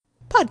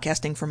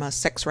Podcasting from a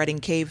sex writing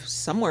cave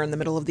somewhere in the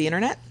middle of the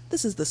internet,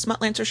 this is the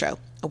Smutlancer Show,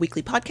 a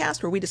weekly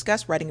podcast where we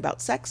discuss writing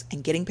about sex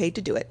and getting paid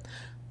to do it.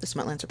 The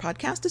Smutlancer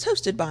podcast is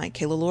hosted by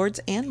Kayla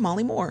Lords and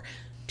Molly Moore,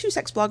 two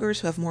sex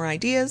bloggers who have more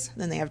ideas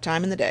than they have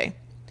time in the day.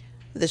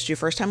 If this is your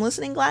first time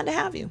listening, glad to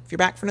have you. If you're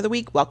back for another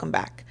week, welcome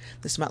back.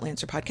 The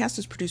Smutlancer podcast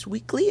is produced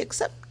weekly,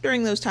 except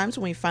during those times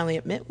when we finally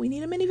admit we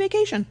need a mini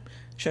vacation.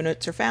 Show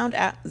notes are found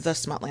at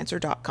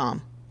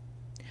thesmutlancer.com.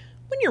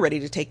 When you're ready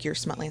to take your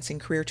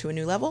smutlancing career to a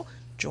new level,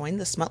 join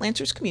the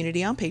Smutlancers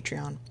community on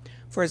Patreon.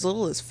 For as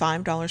little as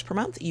 $5 per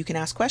month, you can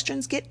ask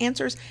questions, get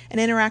answers, and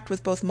interact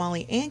with both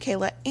Molly and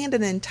Kayla and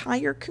an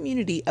entire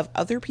community of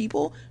other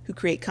people who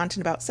create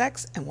content about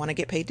sex and want to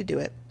get paid to do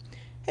it.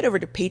 Head over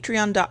to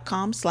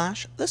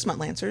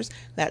patreon.com/thesmutlancers.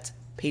 That's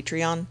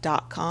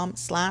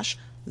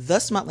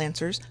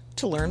patreon.com/thesmutlancers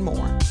to learn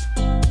more.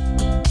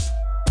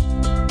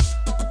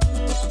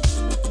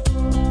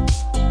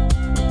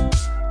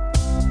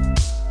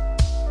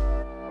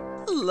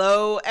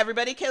 Hello,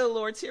 everybody. Kayla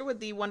Lords here with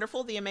the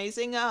wonderful, the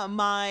amazing,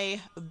 my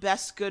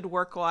best good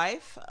work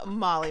wife,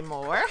 Molly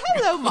Moore.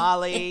 Hello,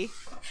 Molly.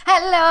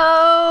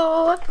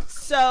 Hello.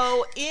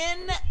 So,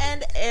 in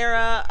an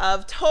era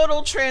of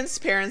total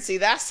transparency,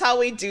 that's how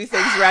we do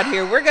things around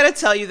here. We're going to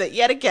tell you that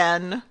yet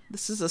again,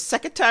 this is the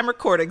second time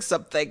recording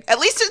something. At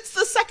least it's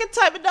the second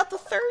time and not the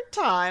third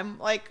time,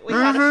 like we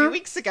had a few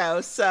weeks ago.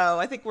 So,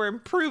 I think we're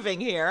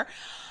improving here.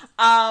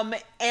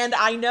 And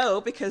I know,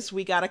 because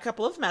we got a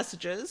couple of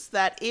messages,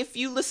 that if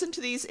you listen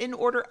to these in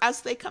order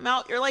as they come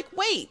out, you're like,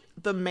 wait,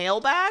 the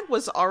mailbag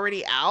was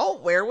already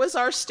out? Where was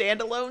our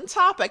standalone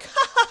topic?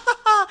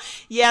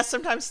 Yeah,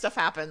 sometimes stuff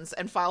happens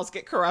and files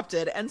get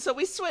corrupted. And so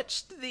we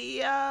switched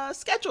the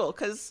schedule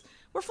because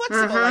we're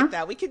flexible like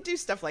that. We can do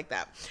stuff like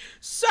that.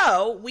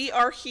 So we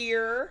are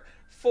here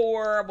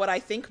for what I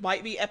think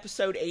might be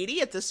episode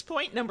 80 at this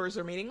point. Numbers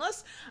are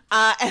meaningless.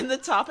 And the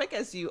topic,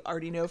 as you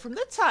already know from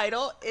the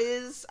title,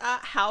 is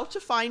how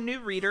to find new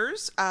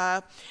readers.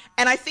 And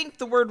I think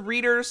the word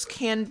readers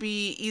can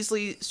be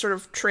easily sort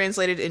of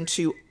translated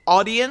into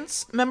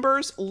audience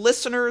members,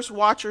 listeners,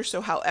 watchers.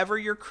 So however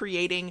you're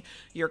creating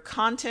your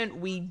content,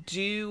 we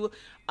do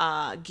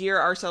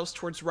gear ourselves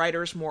towards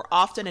writers more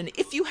often. And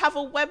if you have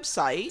a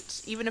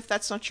website, even if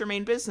that's not your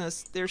main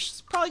business,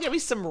 there's probably going to be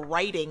some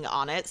writing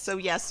on it. So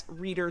yes,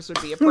 readers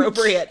would be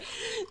appropriate.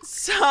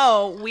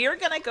 So we're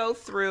going to go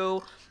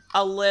through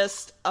a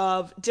list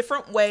of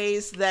different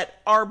ways that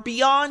are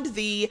beyond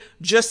the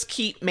just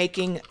keep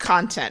making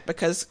content.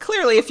 Because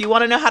clearly, if you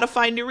want to know how to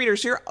find new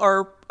readers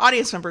or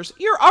audience members,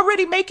 you're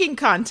already making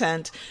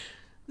content.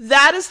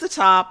 That is the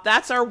top.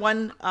 That's our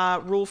one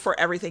rule for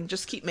everything.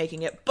 Just keep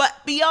making it. But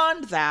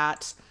beyond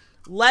that,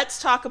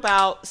 let's talk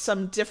about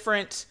some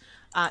different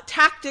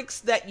tactics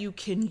that you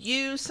can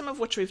use, some of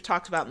which we've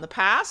talked about in the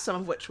past, some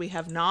of which we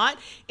have not.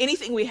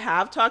 Anything we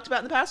have talked about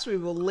in the past, we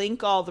will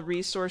link all the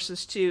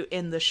resources to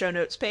in the show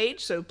notes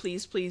page. So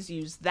please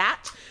use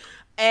that.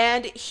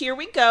 And here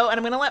we go. And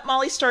I'm going to let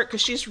Molly start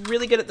because she's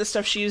really good at this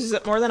stuff. She uses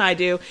it more than I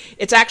do.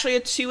 It's actually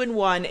a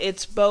 2-in-1.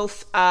 It's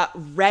both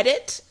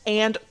Reddit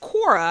and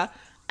Quora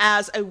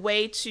as a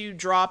way to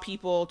draw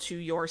people to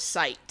your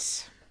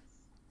site.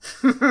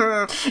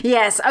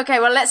 Yes. Okay.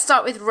 Well, let's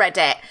start with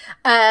Reddit.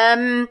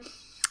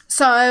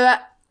 So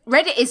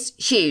Reddit is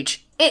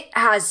huge. It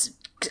has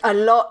a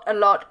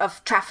lot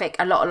of traffic,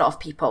 a lot of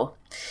people.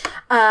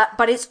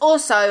 But it's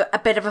also a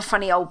bit of a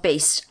funny old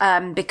beast,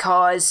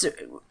 because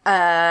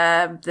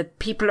the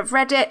people of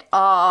Reddit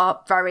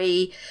are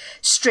very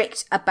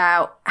strict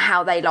about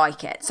how they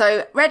like it.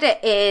 So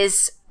Reddit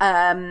is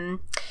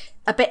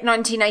a bit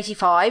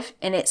 1985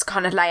 in its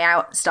kind of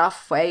layout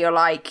stuff, where you're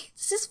like,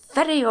 this is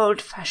very old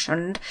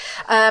fashioned.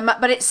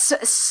 But it's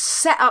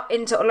set up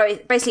into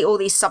basically all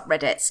these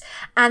subreddits.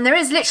 And there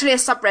is literally a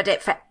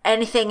subreddit for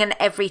anything and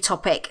every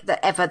topic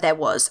that ever there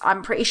was.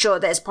 I'm pretty sure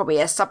there's probably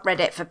a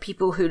subreddit for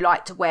people who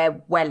like to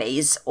wear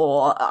wellies,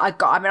 or I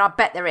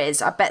bet there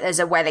is. I bet there's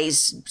a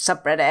wellies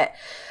subreddit.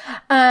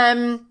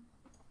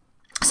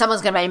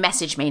 Someone's going to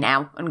message me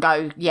now and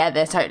go, yeah,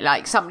 they're totally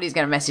like, somebody's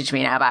going to message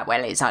me now about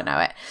wellies. I know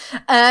it.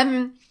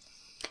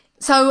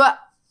 So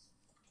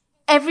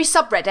every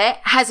subreddit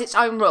has its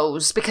own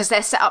rules because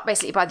they're set up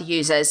basically by the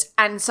users.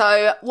 And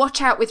so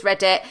watch out with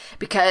Reddit,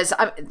 because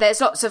there's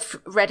lots of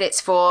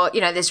Reddits for,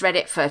 there's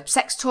Reddit for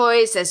sex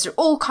toys. There's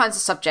all kinds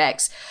of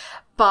subjects,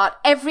 but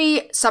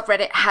every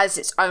subreddit has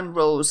its own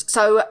rules.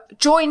 So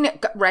join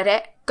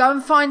Reddit. Go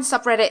and find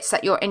subreddits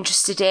that you're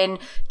interested in,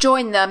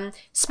 join them,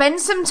 spend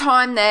some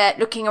time there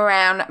looking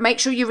around, make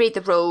sure you read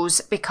the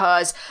rules,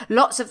 because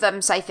lots of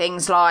them say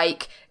things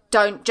like,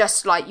 don't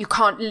just you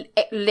can't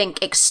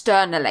link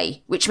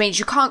externally, which means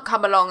you can't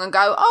come along and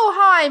go, oh,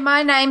 hi,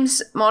 my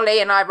name's Molly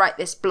and I write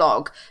this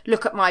blog.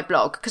 Look at my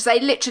blog, because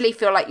they literally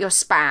feel like you're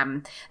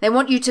spam. They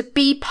want you to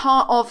be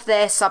part of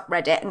their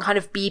subreddit and kind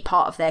of be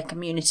part of their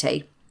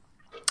community.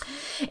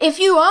 If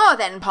you are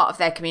then part of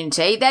their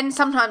community, then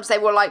sometimes they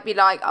will be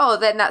like, oh,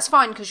 then that's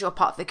fine because you're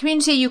part of the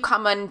community. You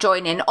come and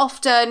join in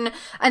often.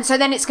 And so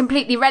then it's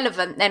completely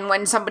relevant then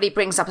when somebody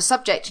brings up a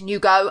subject and you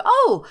go,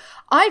 oh,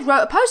 I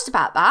wrote a post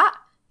about that.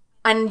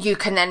 and you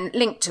can then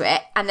link to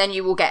it, and then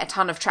you will get a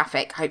ton of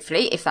traffic,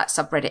 hopefully, if that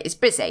subreddit is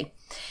busy.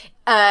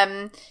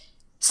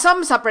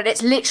 Some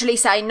subreddits literally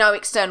say no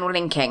external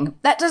linking.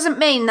 That doesn't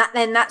mean that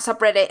then that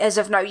subreddit is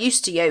of no use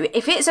to you.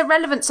 If it's a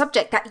relevant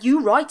subject that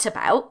you write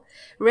about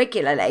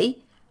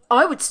regularly,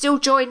 I would still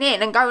join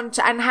in and go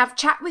and have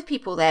chat with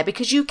people there,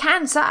 because you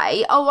can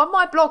say, oh, on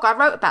my blog, I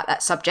wrote about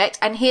that subject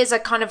and here's a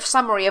kind of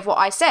summary of what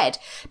I said.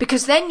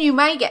 Because then you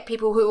may get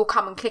people who will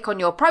come and click on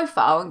your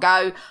profile and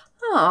go,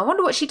 oh, I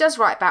wonder what she does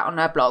write about on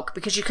her blog,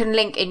 because you can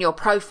link in your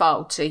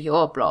profile to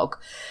your blog.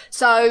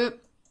 So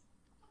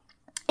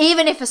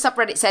even if a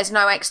subreddit says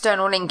no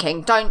external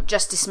linking, don't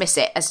just dismiss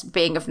it as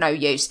being of no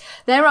use.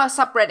 There are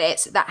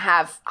subreddits that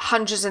have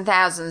hundreds and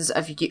thousands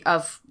of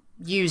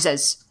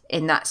users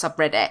in that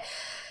subreddit.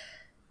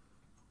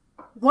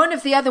 One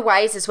of the other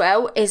ways as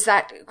well is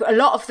that a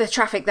lot of the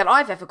traffic that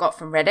I've ever got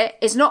from Reddit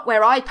is not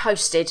where I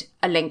posted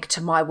a link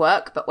to my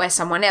work, but where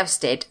someone else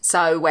did.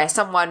 So where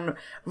someone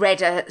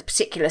read a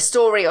particular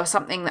story or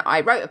something that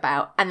I wrote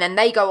about, and then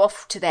they go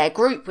off to their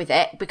group with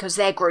it because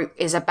their group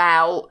is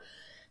about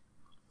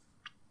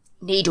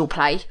needle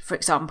play, for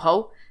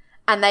example.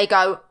 And they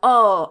go,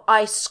 oh,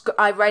 I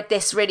read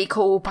this really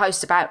cool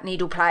post about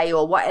needle play,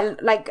 or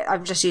what, like,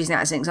 I'm just using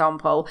that as an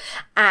example.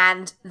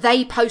 And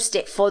they post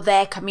it for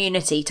their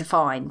community to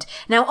find.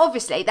 Now,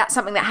 obviously, that's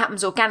something that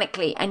happens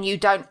organically and you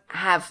don't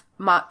have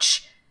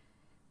much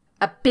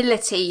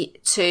ability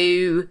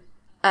to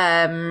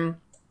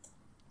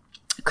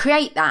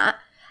create that.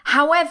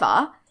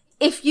 However,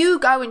 if you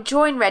go and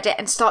join Reddit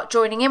and start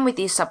joining in with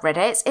these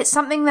subreddits, it's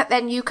something that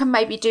then you can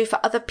maybe do for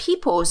other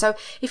people. So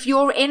if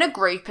you're in a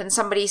group and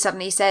somebody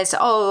suddenly says,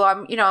 oh,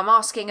 I'm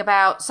asking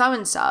about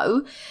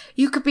so-and-so,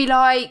 you could be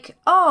like,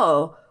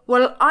 oh,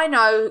 well, I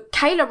know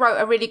Kayla wrote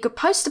a really good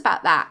post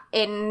about that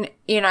on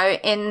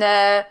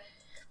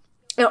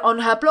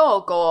her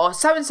blog, or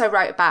so-and-so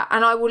wrote about,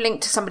 and I will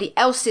link to somebody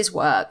else's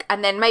work.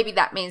 And then maybe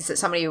that means that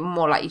somebody will be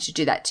more likely to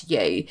do that to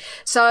you.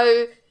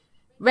 So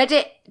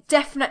Reddit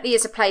definitely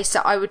is a place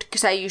that I would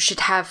say you should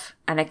have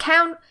an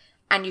account,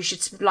 and you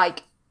should,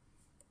 like,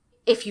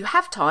 if you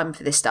have time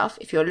for this stuff,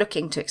 if you're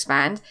looking to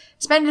expand,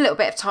 spend a little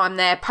bit of time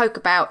there, poke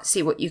about,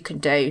 see what you can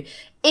do.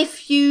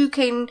 If you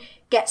can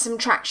get some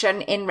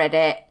traction in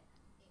Reddit,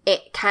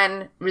 it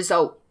can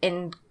result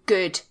in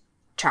good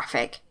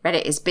traffic.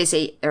 Reddit is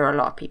busy. There are a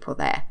lot of people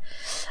there.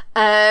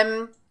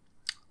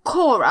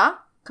 Quora,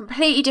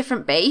 completely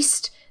different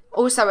beast.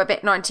 Also a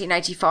bit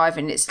 1985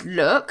 in its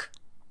look.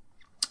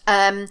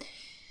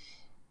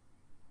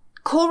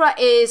 Quora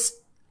is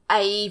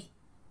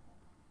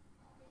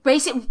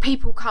basically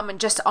people come and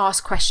just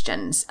ask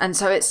questions, and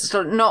so it's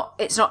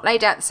not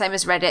laid out the same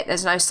as Reddit.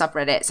 There's no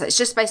subreddit, so it's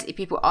just basically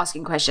people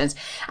asking questions,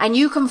 and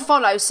you can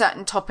follow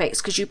certain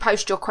topics because you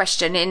post your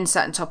question in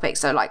certain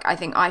topics. So like, I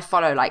think I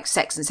follow like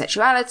sex and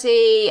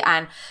sexuality,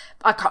 and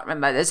I can't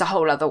remember, there's a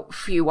whole other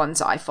few ones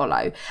that I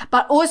follow.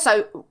 But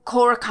also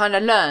Quora kind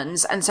of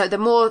learns, and so the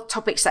more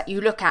topics that you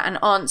look at and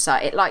answer,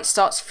 it like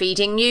starts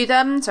feeding you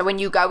them. So when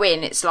you go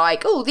in, it's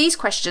like, oh, these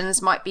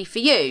questions might be for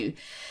you.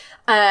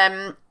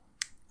 And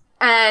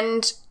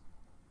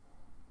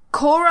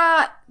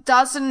Quora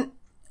doesn't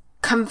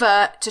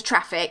convert to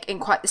traffic in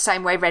quite the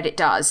same way Reddit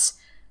does,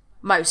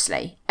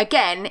 mostly.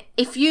 Again,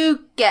 if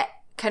you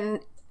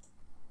can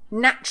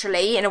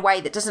naturally, in a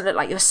way that doesn't look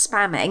like you're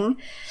spamming,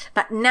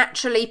 but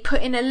naturally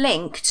put in a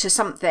link to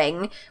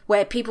something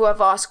where people have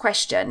asked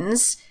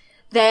questions,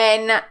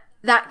 then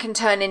that can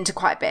turn into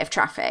quite a bit of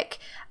traffic.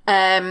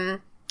 The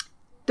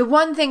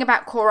one thing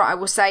about Quora I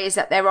will say is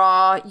that there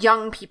are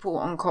young people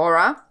on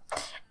Quora,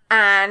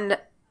 and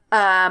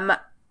a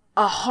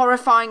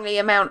horrifyingly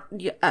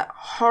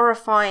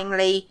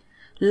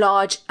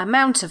large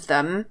amount of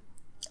them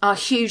are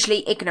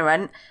hugely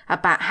ignorant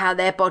about how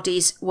their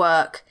bodies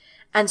work.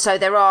 And so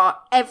there are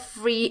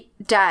every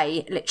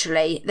day,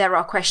 literally, there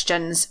are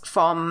questions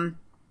from,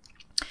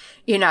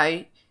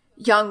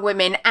 young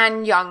women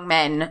and young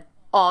men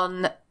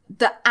on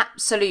the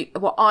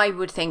absolute, what I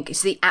would think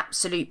is the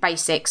absolute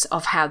basics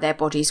of how their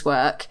bodies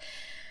work.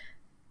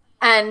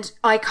 And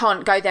I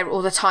can't go there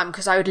all the time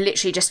because I would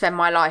literally just spend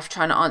my life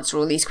trying to answer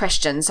all these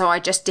questions. So I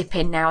just dip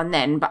in now and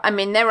then. But I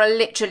mean, there are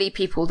literally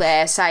people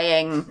there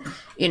saying,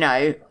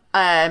 I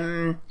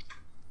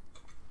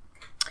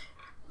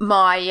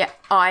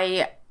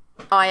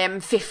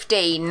am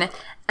 15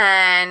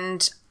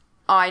 and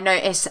I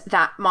notice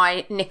that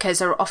my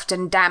knickers are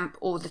often damp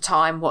all the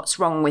time. What's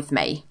wrong with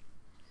me?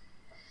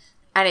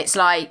 And it's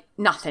like,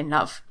 nothing,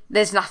 love.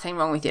 There's nothing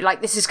wrong with you.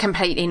 Like, this is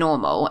completely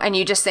normal. And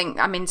you just think,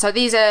 so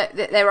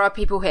there are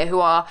people here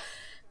who are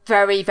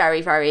very, very,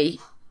 very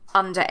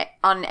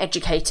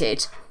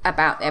uneducated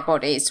about their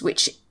bodies,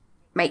 which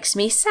makes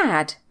me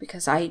sad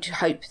because I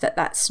hope that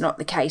that's not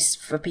the case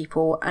for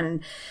people,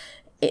 and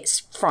it's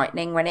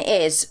frightening when it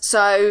is.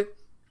 So,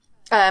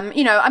 there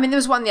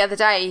was one the other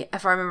day,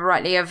 if I remember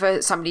rightly, of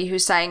somebody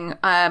who's saying,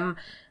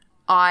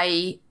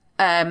 I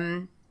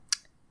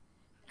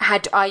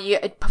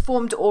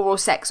performed oral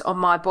sex on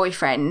my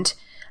boyfriend.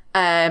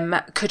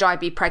 Could I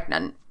be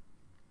pregnant?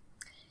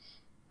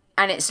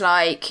 And it's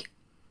like,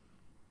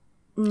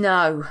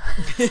 No.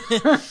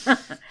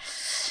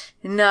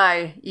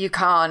 No, you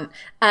can't.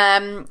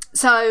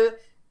 So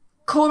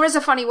Quora's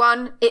a funny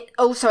one. It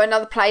also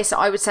another place that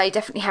I would say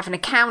definitely have an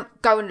account.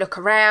 Go and look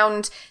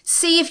around.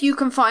 See if you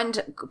can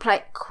find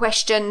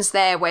questions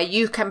there where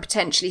you can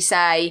potentially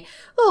say,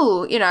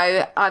 oh, you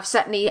know, I've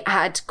certainly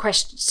had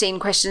seen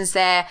questions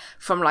there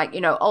from like,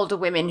 you know, older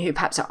women who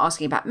perhaps are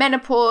asking about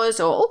menopause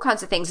or all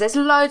kinds of things. There's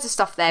loads of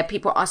stuff there.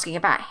 People are asking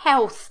about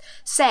health,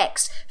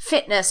 sex,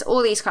 fitness,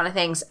 all these kind of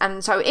things.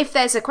 And so if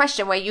there's a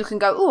question where you can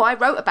go, oh, I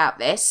wrote about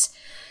this.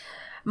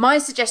 My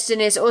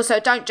suggestion is also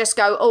don't just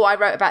go, oh, I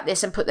wrote about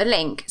this and put the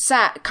link.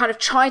 So kind of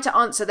try to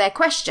answer their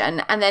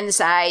question and then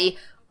say,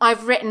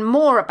 I've written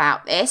more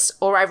about this,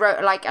 or I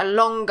wrote like a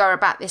longer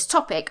about this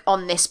topic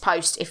on this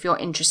post if you're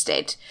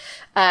interested.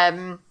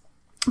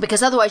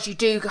 Because otherwise you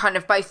do kind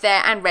of both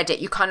there and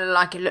Reddit, you kind of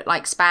like it look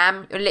like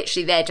spam. You're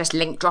literally there just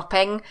link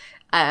dropping.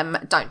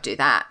 Don't do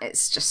that.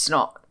 It's just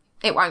not.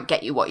 It won't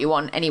get you what you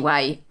want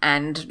anyway.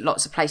 And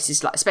lots of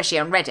places, like especially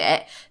on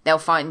Reddit, you'll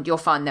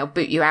find they'll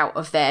boot you out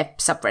of their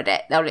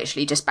subreddit. They'll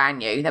literally just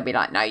ban you. They'll be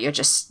like, no, you're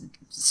just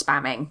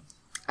spamming.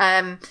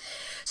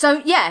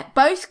 So yeah,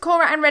 both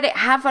Quora and Reddit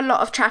have a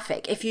lot of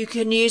traffic. If you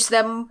can use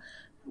them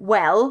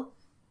well,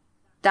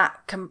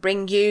 that can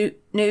bring you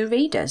new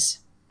readers.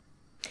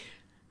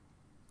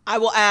 I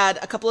will add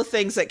a couple of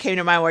things that came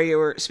to mind while you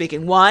were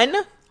speaking. One,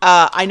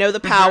 I know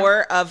the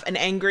power of an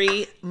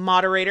angry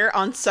moderator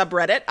on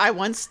subreddit. I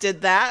once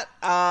did that.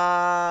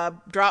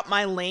 Dropped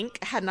my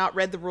link. Had not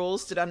read the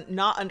rules. Did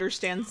not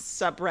understand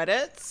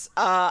subreddits.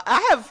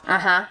 I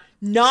have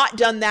not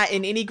done that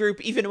in any group,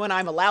 even when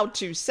I'm allowed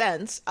to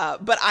since.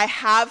 But I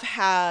have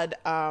had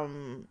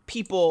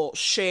people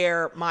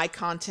share my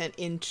content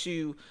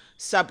into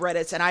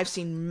subreddits, and I've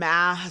seen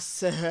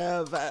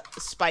massive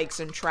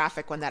spikes in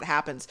traffic when that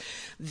happens.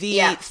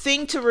 The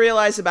thing to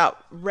realize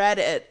about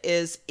Reddit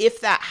is if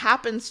that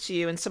happens to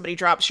you and somebody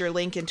drops your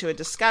link into a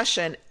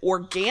discussion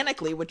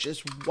organically, which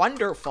is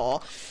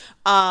wonderful,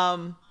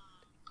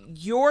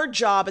 your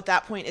job at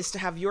that point is to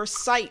have your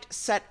site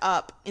set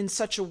up in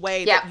such a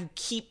way that you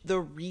keep the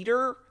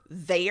reader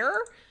there.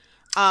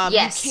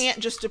 You can't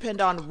just depend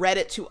on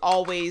Reddit to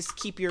always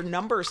keep your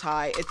numbers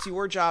high. It's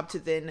your job to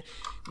then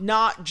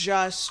not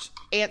just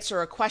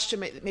answer a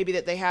question maybe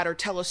that they had or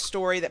tell a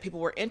story that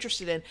people were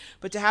interested in,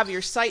 but to have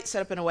your site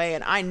set up in a way.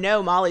 And I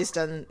know Molly's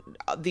done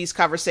these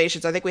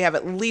conversations. I think we have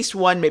at least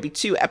one, maybe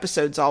two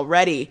episodes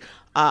already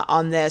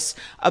on this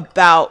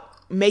about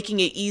making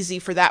it easy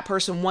for that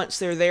person once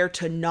they're there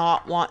to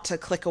not want to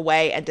click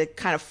away and to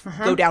kind of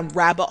go down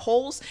rabbit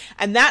holes.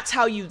 And that's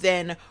how you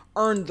then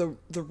earn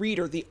the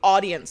reader, the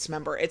audience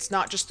member. It's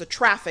not just the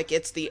traffic.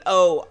 It's the,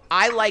 oh,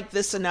 I like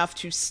this enough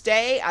to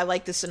stay. I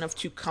like this enough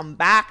to come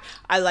back.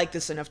 I like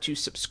this enough to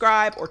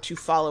subscribe or to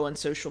follow on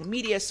social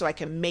media so I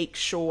can make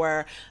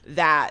sure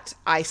that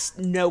I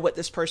know what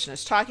this person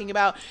is talking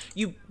about.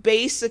 You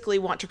basically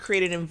want to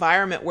create an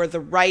environment where the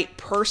right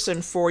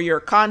person for your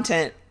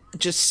content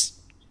just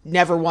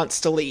never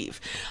wants to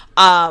leave.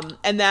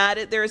 And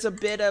that there's a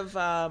bit of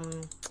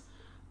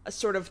a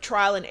sort of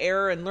trial and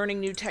error and learning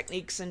new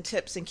techniques and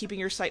tips and keeping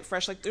your site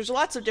fresh. Like there's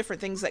lots of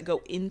different things that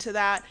go into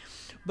that.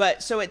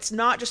 But so it's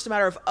not just a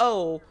matter of,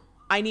 oh,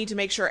 I need to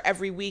make sure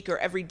every week or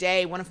every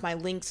day one of my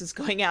links is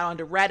going out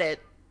onto Reddit.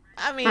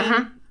 I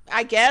mean,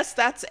 I guess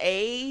that's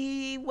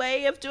a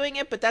way of doing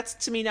it, but that's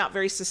to me not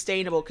very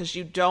sustainable because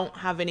you don't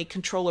have any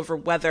control over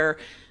whether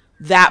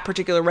that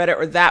particular Reddit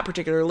or that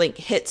particular link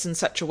hits in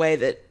such a way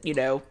that, you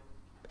know,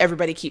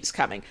 everybody keeps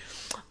coming.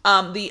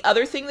 The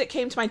other thing that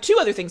came to mind, two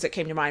other things that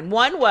came to mind.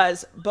 One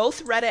was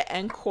both Reddit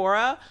and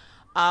Quora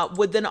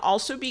would then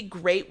also be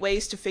great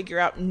ways to figure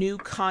out new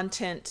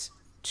content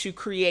to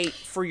create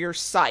for your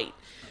site.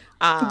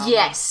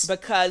 Yes.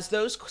 Because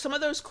some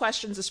of those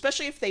questions,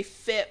 especially if they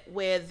fit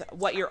with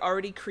what you're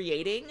already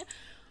creating,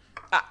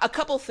 a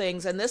couple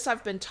things, and this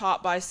I've been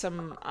taught by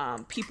some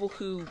people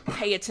who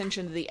pay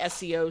attention to the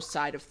SEO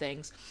side of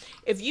things.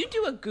 If you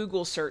do a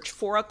Google search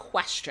for a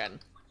question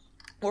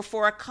or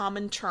for a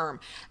common term,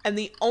 and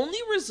the only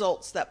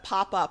results that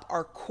pop up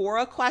are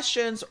Quora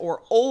questions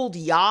or old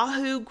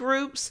Yahoo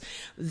groups,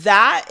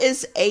 that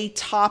is a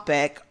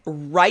topic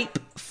ripe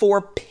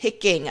for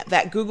picking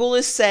that Google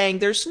is saying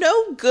there's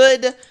no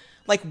good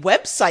like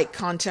website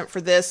content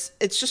for this.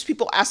 It's just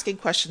people asking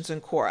questions in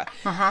Quora.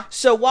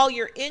 So while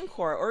you're in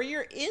Quora or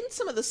you're in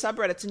some of the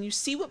subreddits and you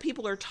see what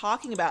people are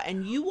talking about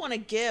and you want to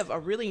give a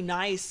really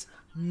nice,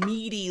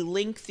 meaty,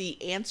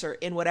 lengthy answer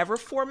in whatever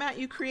format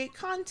you create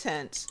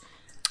content,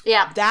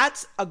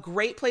 that's a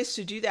great place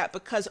to do that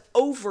because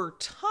over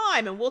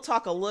time, and we'll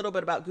talk a little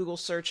bit about Google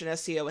search and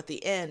SEO at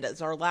the end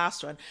as our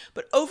last one,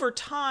 but over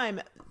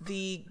time,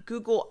 the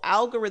Google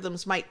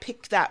algorithms might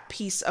pick that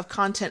piece of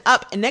content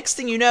up. And next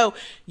thing you know,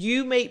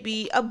 you may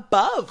be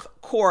above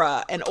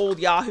Quora and old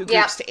Yahoo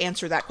groups to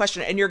answer that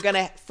question. And you're going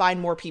to find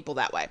more people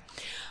that way.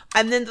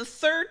 And then the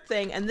third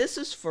thing, and this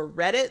is for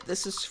Reddit,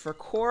 this is for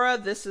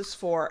Quora, this is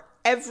for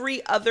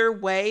every other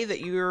way that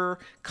your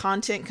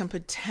content can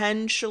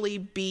potentially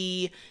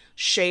be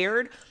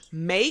shared,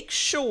 make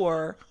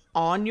sure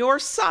on your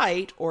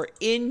site or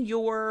in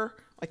your,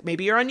 like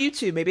maybe you're on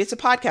YouTube, maybe it's a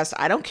podcast.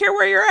 I don't care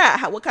where you're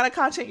at, what kind of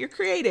content you're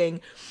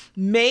creating.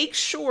 Make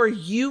sure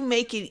you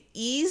make it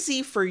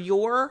easy for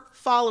your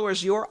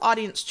followers, your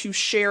audience to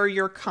share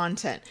your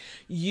content.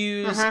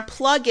 Use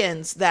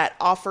plugins that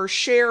offer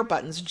share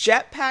buttons.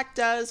 Jetpack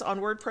does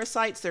on WordPress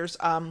sites. There's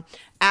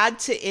Add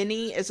to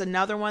Any is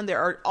another one. There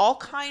are all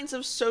kinds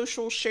of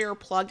social share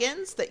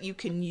plugins that you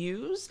can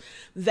use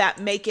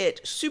that make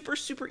it super,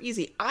 super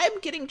easy.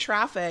 I'm getting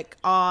traffic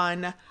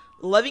on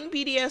Loving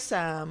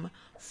BDSM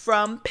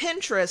from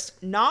Pinterest,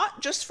 not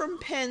just from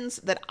pins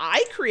that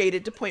I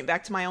created to point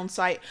back to my own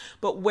site,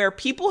 but where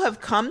people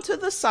have come to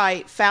the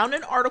site, found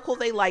an article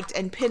they liked,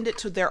 and pinned it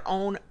to their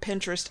own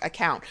Pinterest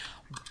account.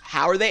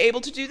 How are they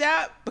able to do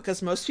that?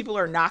 Because most people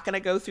are not going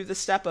to go through the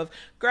step of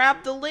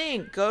grab the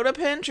link, go to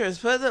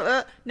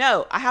Pinterest.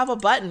 No, I have a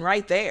button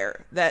right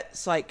there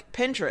that's like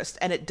Pinterest,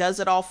 and it does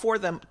it all for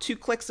them. 2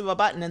 clicks of a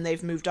button, and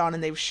they've moved on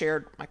and they've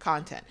shared my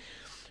content.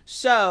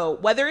 So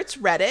whether it's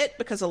Reddit,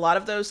 because a lot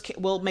of those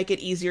will make it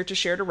easier to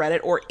share to Reddit,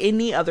 or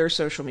any other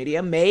social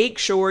media, make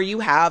sure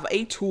you have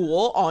a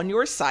tool on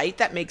your site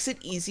that makes it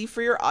easy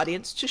for your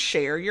audience to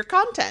share your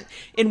content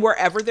in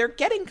wherever they're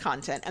getting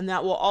content. And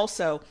that will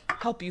also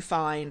help you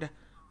find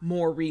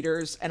more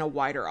readers and a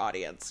wider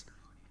audience.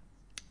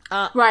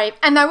 Right.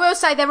 And I will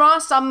say there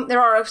are some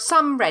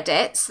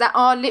Reddits that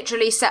are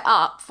literally set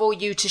up for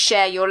you to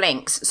share your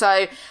links.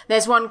 So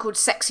there's one called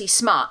Sexy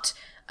Smut,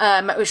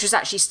 which was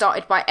actually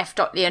started by F.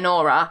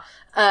 Leonora.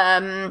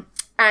 And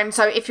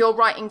so if you're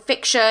writing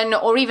fiction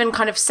or even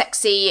kind of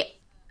sexy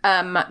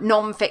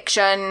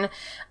non-fiction,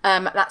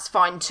 that's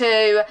fine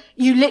too.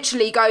 You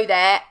literally go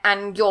there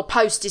and your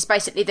post is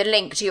basically the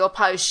link to your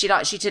post. She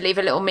likes you to leave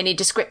a little mini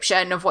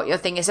description of what your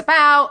thing is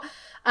about.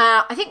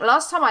 I think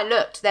last time I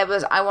looked,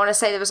 I want to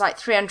say there was like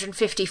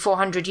 350,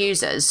 400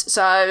 users.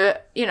 So,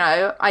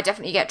 I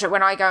definitely get to,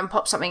 when I go and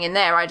pop something in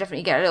there, I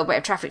definitely get a little bit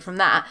of traffic from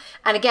that.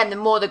 And again, the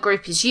more the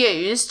group is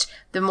used,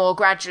 the more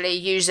gradually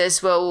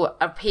users will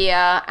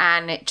appear,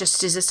 and it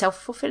just is a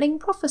self-fulfilling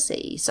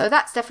prophecy. So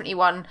that's definitely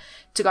one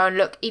to go and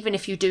look. Even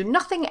if you do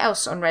nothing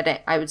else on Reddit,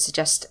 I would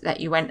suggest that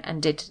you went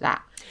and did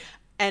that.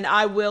 And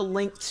I will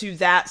link to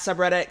that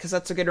subreddit because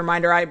that's a good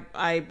reminder.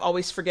 I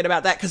always forget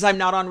about that because I'm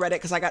not on Reddit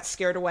because I got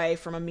scared away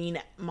from a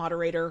mean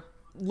moderator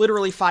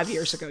literally 5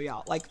 years ago,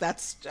 y'all. Like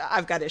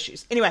I've got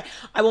issues. Anyway,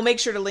 I will make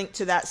sure to link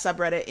to that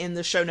subreddit in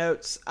the show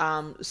notes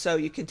so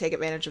you can take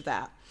advantage of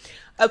that.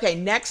 Okay,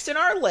 next in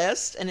our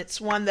list, and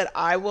it's one that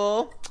I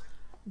will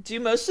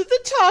do most of the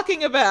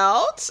talking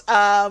about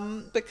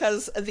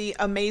because the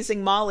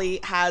amazing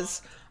Molly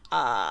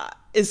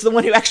is the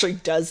one who actually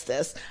does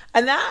this.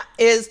 And that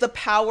is the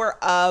power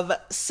of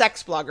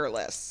sex blogger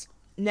lists.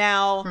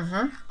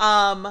 Now,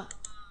 I'm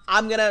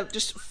going to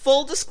just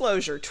full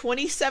disclosure,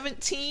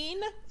 2017,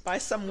 by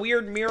some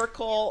weird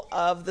miracle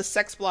of the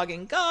sex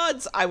blogging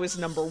gods, I was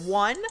number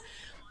 1.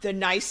 The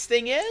nice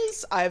thing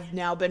is I've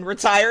now been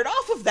retired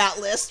off of that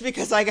list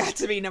because I got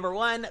to be number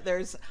 1.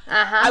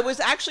 I was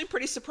actually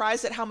pretty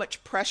surprised at how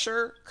much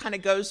pressure kind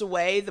of goes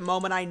away the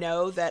moment I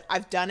know that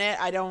I've done it.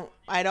 I'm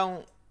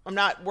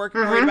not worried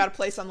about a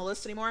place on the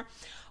list anymore.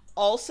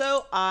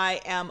 Also, I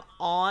am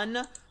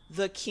on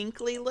the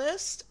Kinkly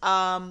list.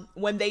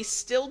 When they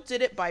still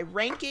did it by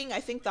ranking, I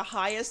think the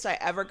highest I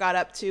ever got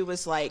up to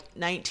was like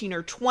 19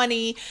 or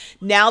 20.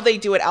 Now they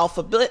do it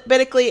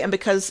alphabetically, and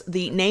because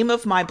the name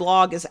of my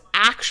blog is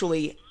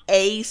actually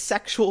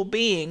Asexual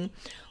Being,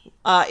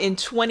 in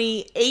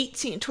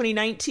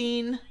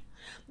 2019,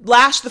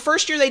 the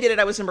first year they did it,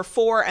 I was number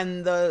 4,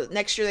 and the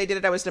next year they did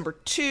it, I was number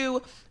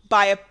 2.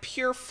 By a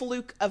pure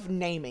fluke of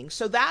naming.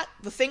 So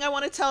the thing I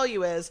want to tell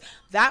you is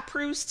that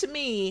proves to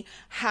me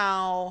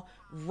how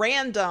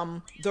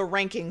random the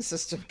ranking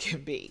system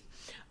can be.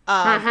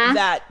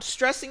 That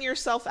stressing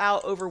yourself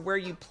out over where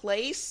you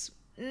place,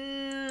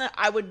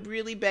 I would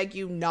really beg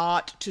you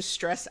not to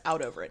stress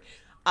out over it.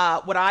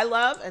 What I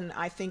love, and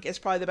I think is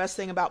probably the best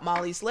thing about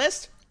Molly's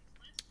list,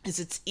 is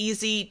it's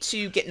easy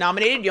to get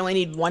nominated. You only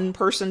need one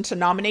person to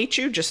nominate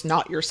you, just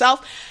not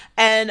yourself.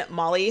 And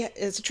Molly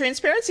is a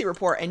transparency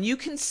report, and you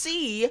can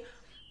see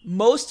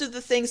most of the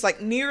things, like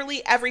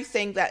nearly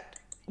everything that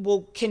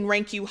can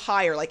rank you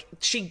higher. Like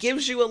she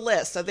gives you a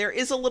list. So there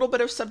is a little bit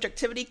of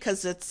subjectivity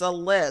because it's a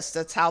list.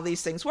 That's how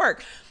these things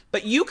work.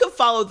 But you can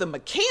follow the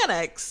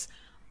mechanics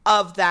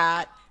of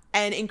that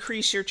and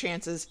increase your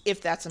chances if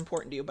that's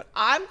important to you. But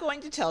I'm going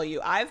to tell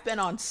you, I've been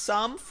on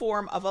some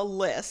form of a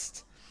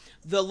list.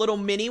 The little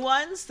mini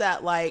ones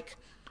that like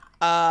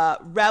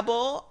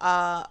Rebel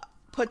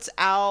puts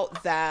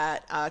out,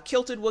 that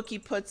Kilted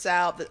Wookie puts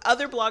out, that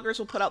other bloggers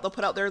will put out. They'll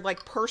put out their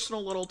like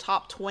personal little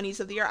top 20s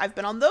of the year. I've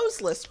been on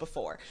those lists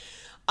before.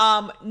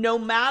 No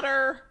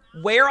matter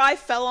where I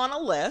fell on a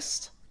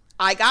list,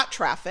 I got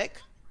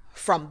traffic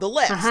from the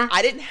list.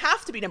 I didn't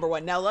have to be number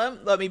 1. Now,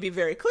 let me be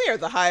very clear.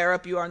 The higher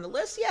up you are on the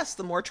list, yes,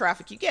 the more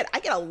traffic you get. I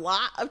get a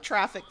lot of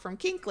traffic from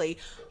Kinkly,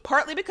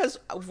 partly because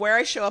of where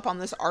I show up on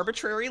this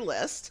arbitrary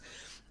list,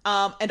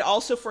 and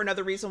also for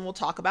another reason we'll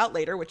talk about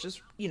later, which is,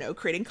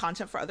 creating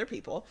content for other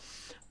people.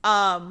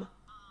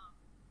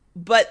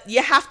 but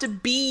you have to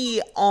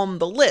be on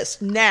the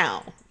list.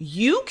 Now,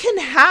 you can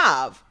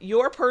have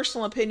your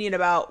personal opinion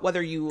about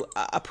whether you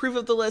approve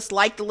of the list,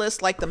 like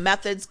the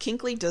methods.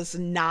 Kinkley does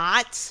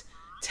not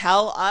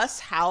tell us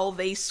how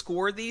they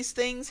score these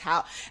things,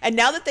 how, and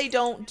now that they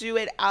don't do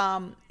it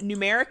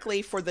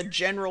numerically for the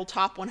general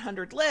top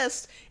 100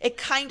 list, it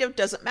kind of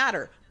doesn't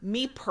matter.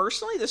 Me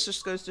personally, this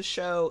just goes to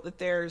show that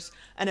there's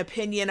an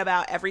opinion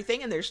about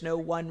everything and there's no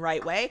one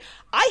right way.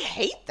 I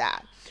hate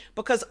that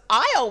because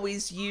I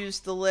always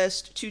use the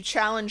list to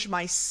challenge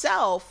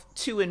myself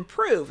to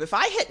improve. If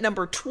I hit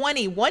number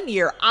 20 one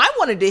year, I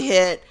wanted to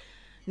hit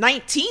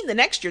 19 the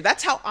next year.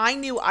 That's how I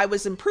knew I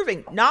was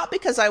improving, not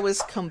because I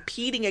was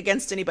competing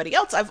against anybody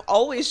else. I've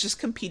always just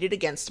competed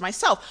against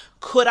myself.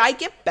 Could I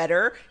get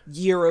better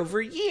year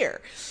over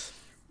year?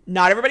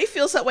 Not everybody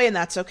feels that way, and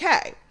that's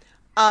okay.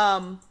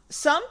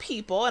 Some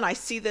people, and I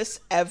see this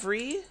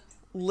every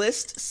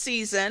list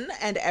season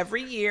and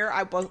every year,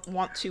 I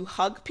want to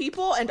hug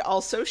people and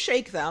also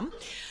shake them,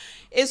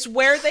 is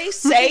where they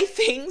say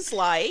things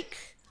like,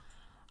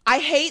 I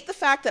hate the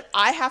fact that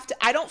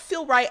I don't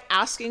feel right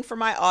asking for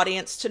my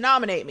audience to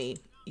nominate me.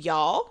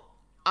 Y'all,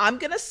 I'm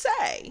going to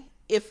say,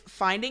 if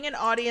finding an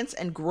audience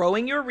and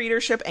growing your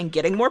readership and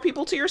getting more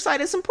people to your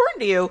site is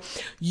important to you,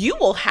 you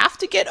will have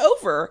to get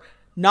over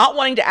not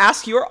wanting to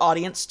ask your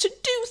audience to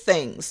do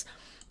things.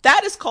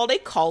 That is called a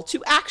call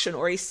to action,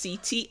 or a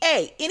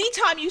CTA.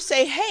 Anytime you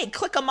say, hey,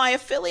 click on my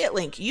affiliate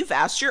link, you've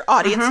asked your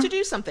audience to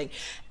do something.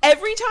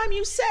 Every time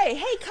you say,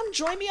 hey, come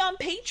join me on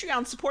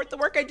Patreon, support the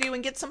work I do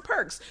and get some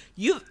perks,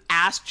 you've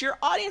asked your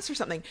audience for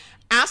something.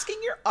 Asking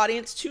your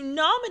audience to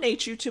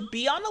nominate you to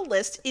be on a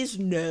list is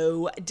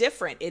no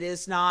different. It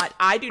is not,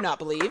 I do not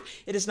believe,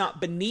 it is not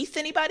beneath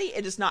anybody.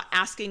 It is not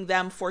asking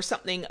them for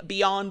something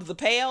beyond the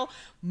pale.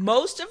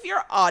 Most of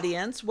your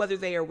audience, whether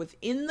they are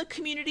within the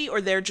community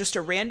or they're just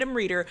a random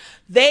reader,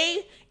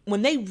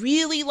 when they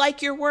really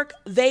like your work,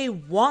 they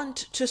want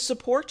to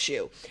support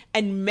you.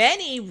 And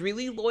many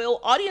really loyal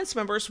audience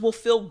members will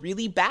feel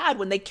really bad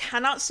when they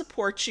cannot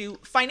support you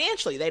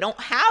financially. They don't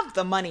have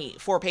the money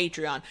for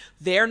Patreon.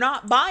 They're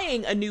not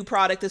buying a new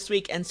product this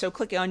week, and so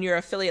clicking on your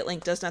affiliate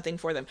link does nothing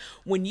for them.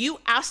 When you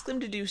ask them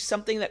to do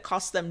something that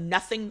costs them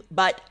nothing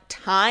but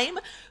time,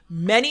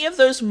 many of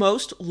those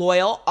most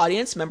loyal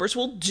audience members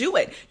will do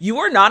it. You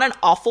are not an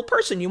awful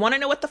person. You want to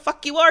know what the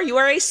fuck you are? You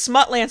are a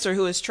smut lancer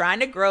who is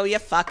trying to grow your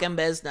fucking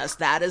business.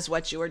 That is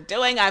what you are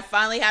doing. I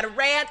finally had a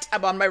rant.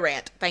 I'm on my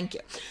rant. Thank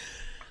you.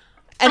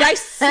 And I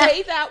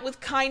say that with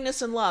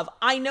kindness and love.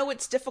 I know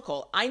it's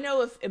difficult. I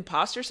know if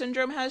imposter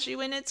syndrome has you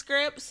in its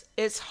grips,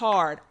 it's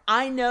hard.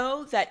 I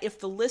know that if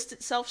the list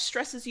itself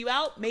stresses you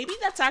out, maybe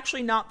that's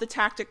actually not the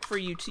tactic for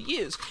you to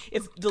use.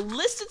 If the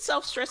list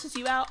itself stresses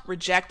you out,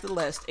 reject the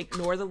list,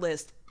 ignore the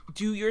list,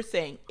 do your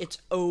thing. It's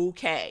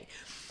okay.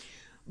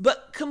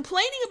 But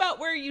complaining about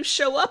where you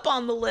show up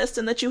on the list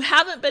and that you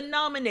haven't been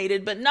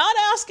nominated, but not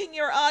asking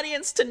your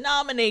audience to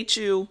nominate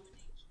you,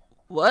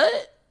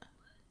 what?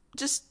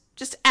 Just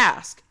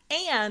ask.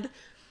 And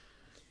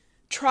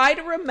try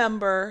to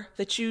remember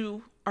that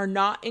you are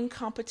not in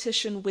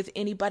competition with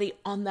anybody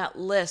on that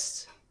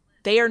list.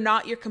 They are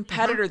not your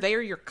competitor. They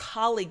are your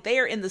colleague. They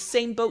are in the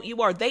same boat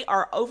you are. They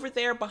are over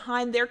there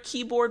behind their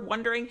keyboard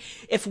wondering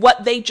if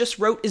what they just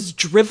wrote is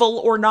drivel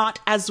or not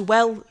as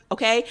well.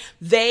 Okay?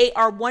 They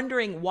are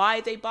wondering why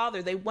they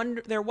bother.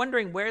 They're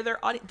wondering where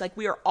their audience, like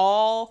we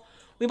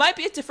might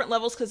be at different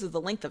levels because of the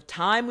length of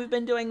time we've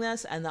been doing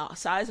this and the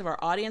size of our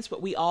audience,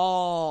 but we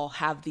all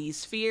have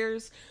these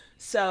fears.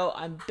 So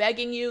I'm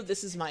begging you,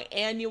 this is my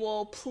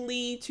annual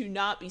plea to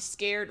not be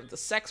scared of the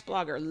sex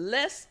blogger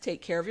list.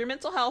 Take care of your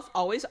mental health,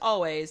 always,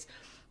 always.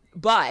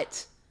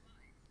 But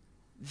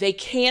they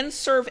can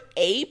serve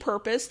a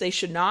purpose. They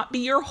should not be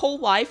your whole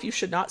life. You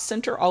should not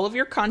center all of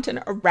your content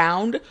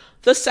around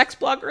the sex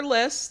blogger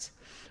list.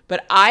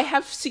 But I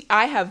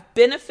have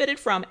benefited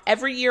from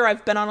every year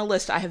I've been on a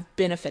list. I have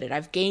benefited.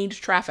 I've gained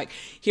traffic.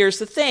 Here's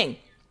the thing.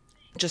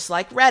 Just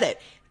like Reddit,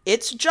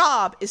 its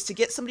job is to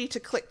get somebody to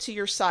click to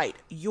your site.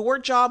 Your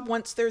job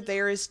once they're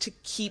there is to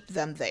keep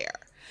them there.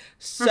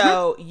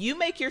 So you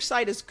make your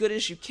site as good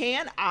as you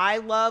can. I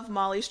love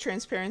Molly's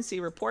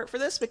transparency report for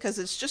this because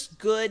it's just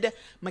good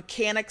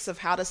mechanics of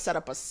how to set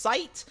up a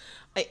site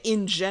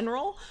in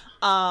general.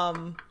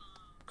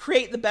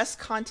 Create the best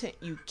content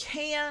you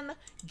can,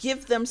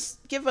 give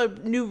a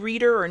new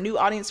reader or a new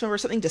audience member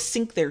something to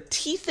sink their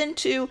teeth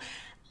into,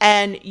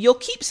 and you'll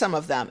keep some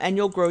of them and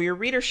you'll grow your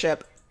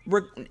readership.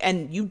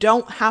 And you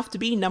don't have to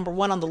be number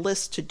one on the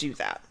list to do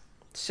that.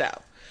 So,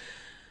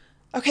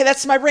 okay,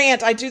 that's my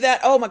rant. I do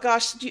that. Oh my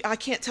gosh, I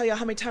can't tell you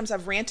how many times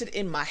I've ranted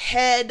in my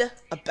head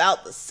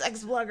about the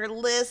sex blogger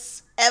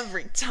lists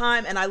every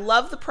time. And I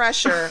love the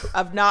pressure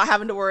of not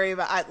having to worry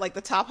about like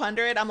the top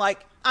 100. I'm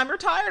like, I'm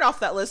retired off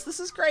that list. This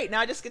is great. Now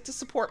I just get to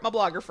support my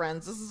blogger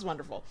friends. This is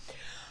wonderful.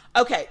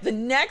 Okay, the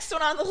next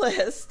one on the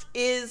list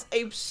is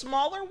a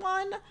smaller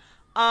one,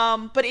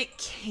 but it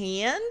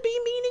can be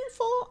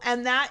meaningful,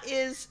 and that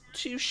is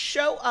to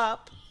show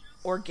up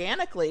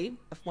organically,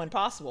 if when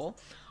possible,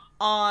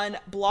 on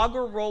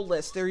blogger role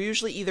lists, they're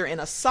usually either in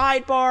a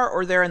sidebar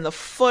or they're in the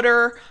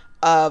footer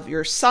of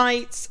your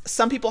sites.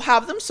 Some people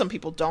have them, some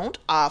people don't.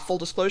 Full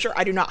disclosure,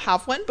 I do not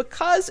have one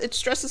because it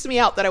stresses me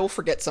out that I will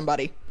forget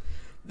somebody.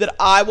 That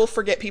I will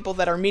forget people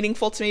that are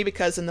meaningful to me,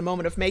 because in the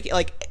moment of making,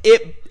 like,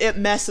 it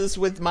messes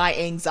with my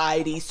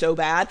anxiety so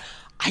bad.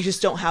 I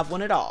just don't have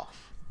one at all.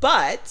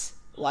 But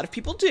a lot of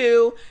people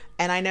do.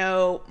 And I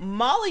know,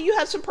 Molly, you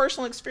have some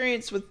personal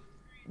experience with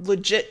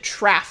legit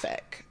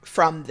traffic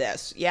from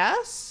this.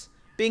 Yes?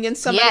 Being in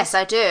some. Yes,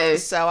 I do.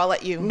 So I'll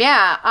let you.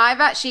 Yeah,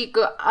 I've actually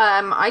got,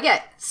 I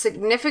get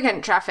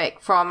significant traffic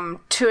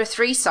from 2 or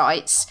 3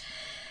 sites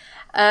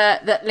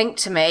that link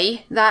to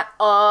me that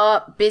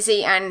are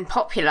busy and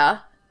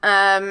popular.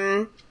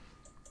 And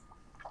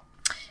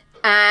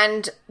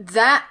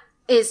that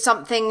is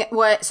something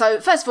where, so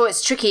first of all,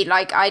 it's tricky.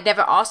 Like, I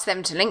never asked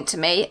them to link to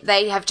me.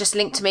 They have just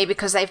linked to me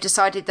because they've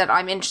decided that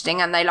I'm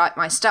interesting and they like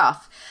my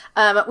stuff.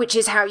 Which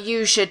is how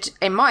you should,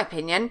 in my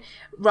opinion,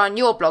 run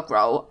your blog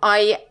roll.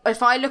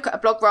 If I look at a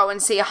blog roll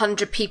and see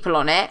 100 people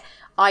on it,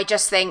 I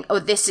just think, oh,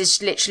 this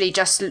is literally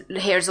just,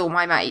 here's all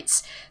my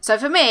mates. So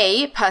for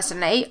me,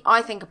 personally,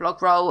 I think a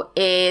blog roll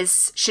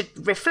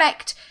should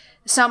reflect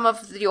some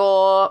of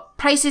your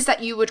places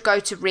that you would go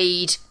to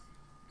read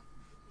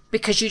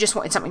because you just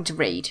wanted something to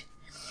read.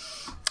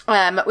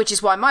 Which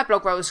is why my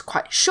blog roll is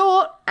quite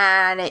short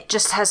and it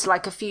just has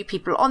like a few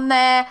people on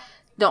there.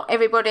 Not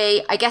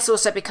everybody. I guess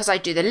also because I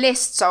do the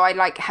list, so I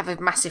like have a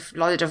massive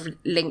load of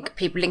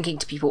people linking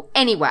to people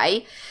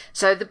anyway.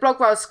 So the blog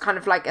roll is kind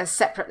of like a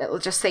separate little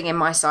just thing in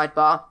my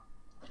sidebar.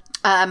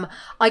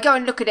 I go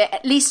and look at it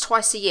at least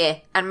twice a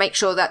year and make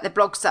sure that the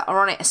blogs that are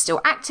on it are still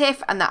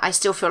active and that I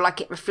still feel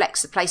like it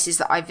reflects the places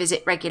that I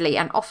visit regularly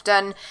and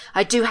often.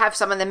 I do have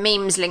some of the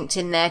memes linked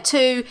in there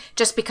too,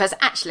 just because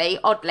actually,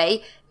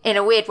 oddly, in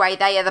a weird way,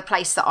 they are the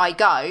place that I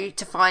go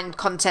to find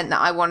content that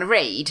I want to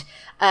read.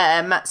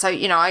 So,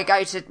 you know, I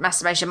go to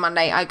Masturbation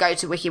Monday, I go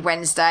to Wiki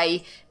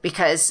Wednesday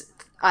because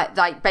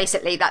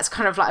basically that's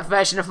kind of like a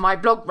version of my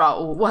blog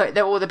roll.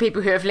 They're all the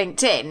people who have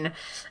linked in.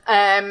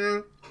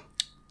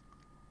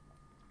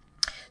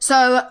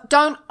 So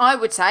I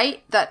would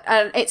say that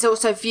it's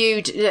also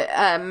viewed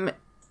as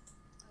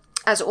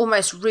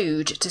almost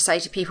rude to say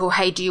to people,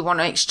 hey, do you want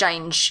to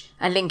exchange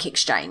a link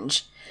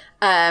exchange?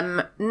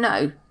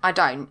 No, I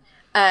don't.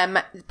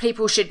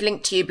 People should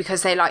link to you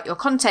because they like your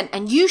content,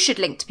 and you should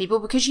link to people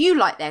because you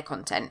like their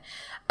content.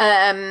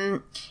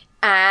 And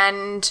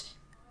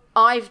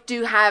I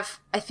do have,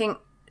 I think,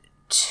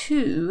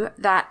 2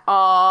 that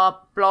are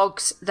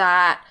blogs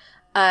that,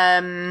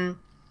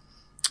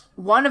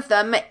 one of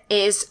them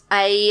is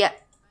a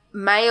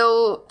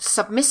male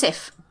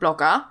submissive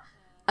blogger,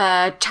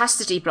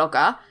 chastity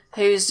blogger,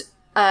 who's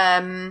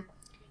been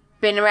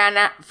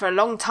around for a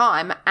long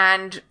time,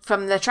 and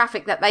from the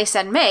traffic that they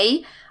send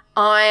me,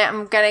 I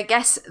am going to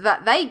guess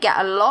that they get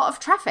a lot of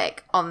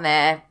traffic on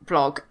their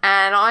blog,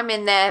 and I'm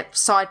in their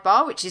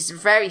sidebar, which is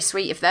very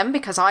sweet of them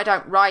because I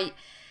don't write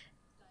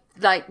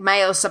like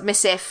male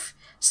submissive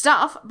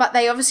stuff, but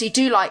they obviously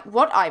do like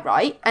what I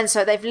write, and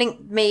so they've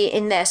linked me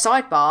in their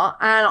sidebar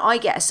and I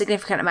get a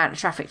significant amount of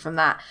traffic from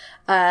that.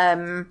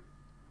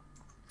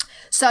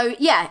 So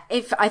yeah,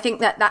 I think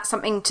that that's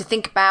something to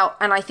think about,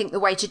 and I think the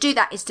way to do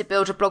that is to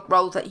build a blog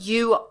roll that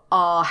you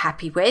are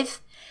happy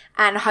with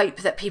and hope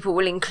that people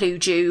will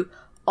include you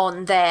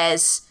on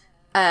theirs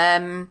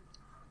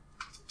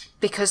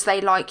because they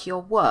like your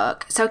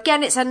work. So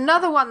again, it's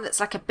another one that's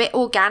like a bit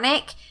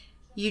organic.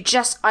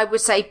 I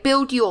would say,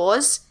 build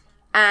yours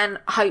and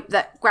hope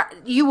that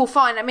you will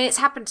find. I mean, it's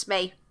happened to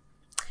me.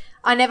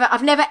 I've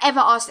never ever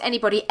asked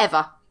anybody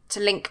ever to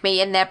link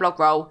me in their blog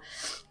roll,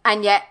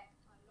 and yet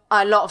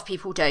a lot of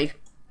people do,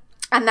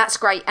 and that's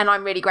great. And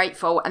I'm really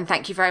grateful, and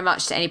thank you very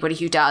much to anybody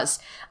who does.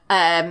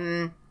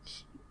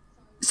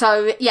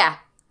 So yeah,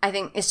 I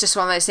think it's just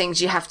one of those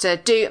things you have to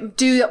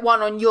do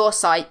one on your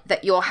site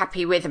that you're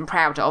happy with and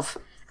proud of,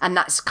 and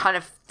that's kind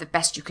of the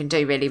best you can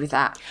do really with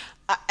that.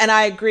 And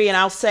I agree. And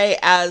I'll say,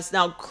 as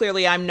now,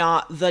 clearly I'm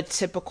not the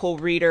typical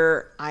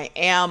reader. I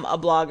am a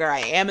blogger. I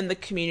am in the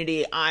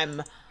community.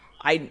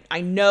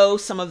 I know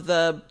some of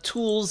the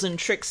tools and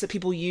tricks that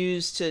people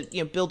use to,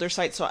 build their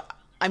site. So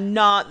I'm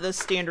not the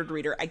standard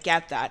reader. I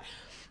get that.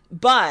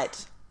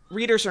 But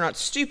readers are not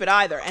stupid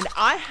either. And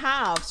I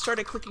have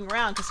started clicking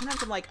around because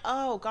sometimes I'm like,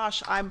 oh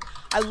gosh, I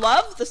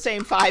love the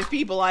same 5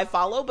 people I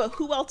follow, but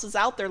who else is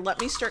out there? Let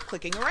me start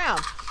clicking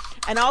around.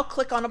 And I'll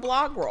click on a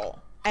blog roll.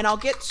 And I'll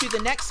get to the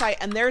next site,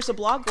 and there's a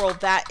blog roll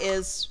that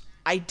is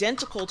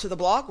identical to the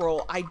blog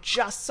roll I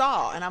just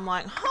saw. And I'm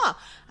like, huh.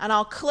 And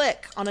I'll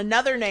click on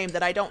another name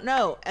that I don't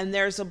know, and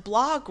there's a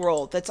blog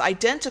roll that's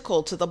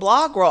identical to the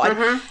blog roll.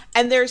 Mm-hmm.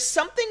 And there's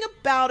something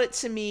about it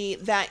to me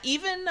that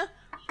even,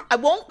 I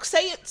won't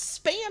say it's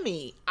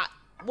spammy.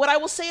 What I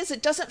will say is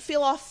it doesn't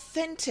feel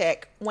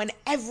authentic when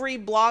every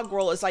blog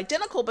roll is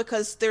identical,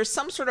 because there's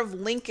some sort of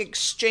link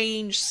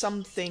exchange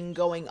something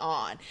going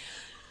on.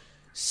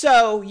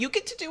 So you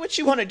get to do what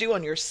you want to do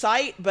on your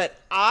site, but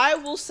I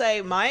will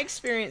say my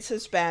experience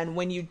has been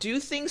when you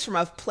do things from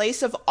a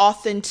place of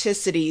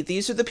authenticity,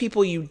 these are the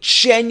people you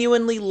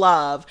genuinely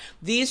love.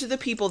 These are the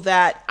people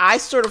that I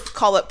sort of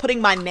call it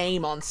putting my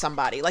name on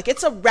somebody. Like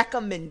it's a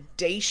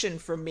recommendation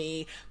for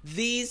me.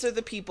 These are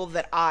the people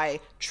that I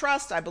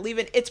trust, I believe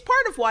in. It's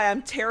part of why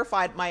I'm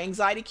terrified. My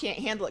anxiety can't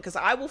handle it because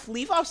I will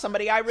leave off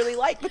somebody I really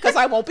like because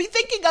I won't be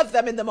thinking of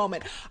them in the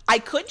moment. I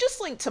could just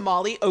link to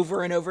Molly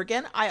over and over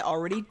again. I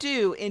already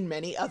do in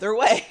many other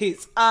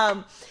ways.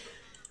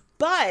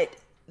 But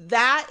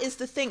that is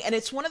the thing. And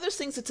it's one of those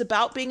things, it's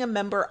about being a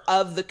member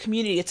of the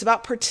community. It's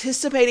about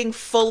participating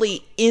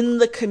fully in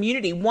the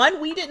community.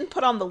 One we didn't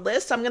put on the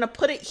list. I'm going to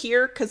put it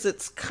here because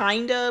it's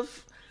kind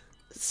of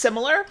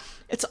similar.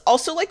 It's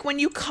also like when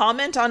you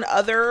comment on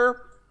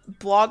other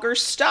bloggers'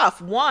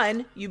 stuff.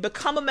 One, you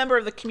become a member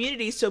of the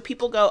community, so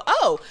people go,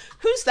 oh,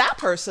 who's that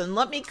person?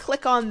 Let me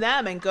click on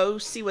them and go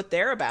see what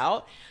they're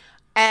about.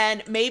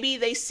 And maybe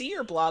they see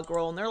your blog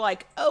roll and they're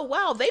like, oh,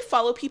 wow, they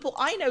follow people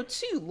I know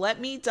too. Let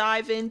me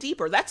dive in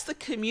deeper. That's the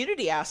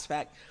community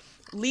aspect.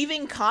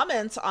 Leaving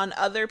comments on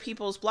other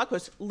people's blog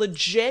posts,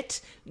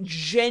 legit,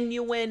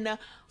 genuine,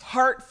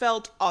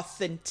 heartfelt,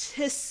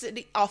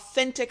 authentic,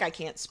 I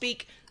can't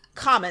speak,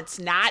 comments,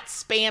 not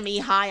spammy,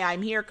 hi,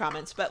 I'm here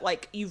comments, but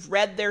like you've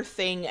read their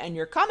thing and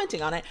you're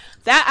commenting on it.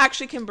 That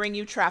actually can bring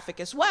you traffic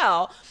as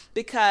well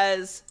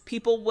because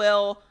people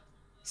will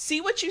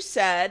see what you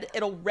said.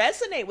 It'll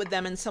resonate with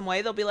them in some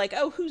way. They'll be like,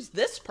 oh, who's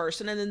this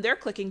person? And then they're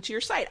clicking to your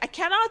site. I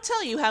cannot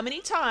tell you how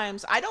many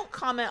times I don't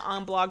comment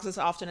on blogs as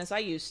often as I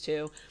used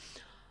to.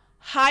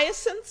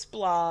 Hyacinth's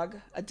blog,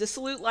 A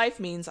Dissolute Life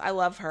Means, I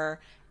love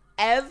her.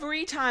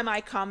 Every time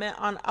I comment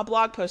on a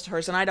blog post of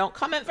hers, and I don't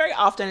comment very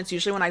often, it's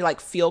usually when I like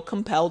feel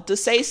compelled to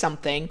say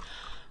something,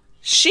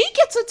 she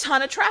gets a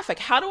ton of traffic.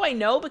 How do I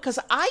know? Because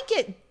I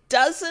get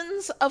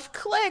dozens of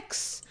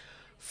clicks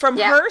from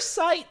her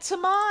site to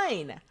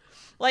mine.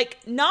 Like,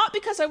 not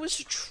because I was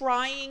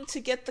trying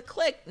to get the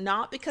click,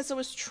 not because I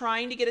was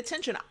trying to get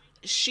attention.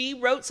 She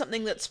wrote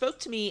something that spoke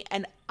to me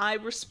and I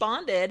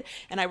responded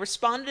in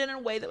a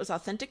way that was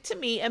authentic to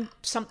me, and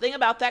something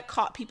about that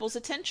caught people's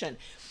attention.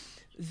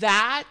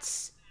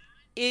 That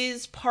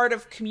is part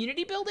of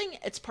community building.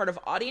 It's part of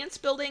audience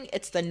building.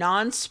 It's the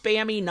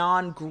non-spammy,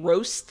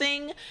 non-gross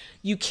thing.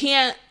 You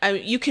can't,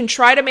 you can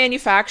try to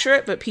manufacture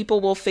it, but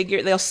people will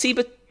they'll see,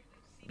 but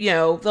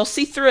they'll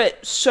see through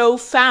it so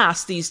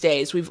fast these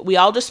days. We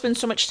all just spend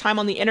so much time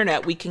on the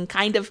internet. We can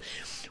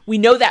we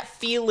know that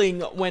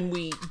feeling when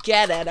we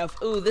get it of,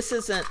 oh, this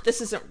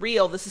isn't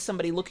real. This is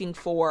somebody looking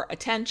for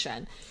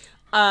attention.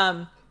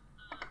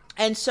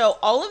 And so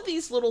all of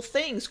these little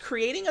things,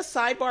 creating a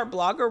sidebar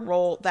blogger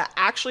role that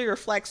actually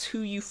reflects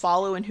who you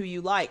follow and who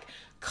you like,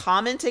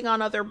 commenting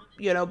on other,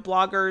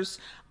 bloggers,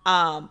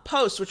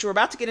 posts, which we're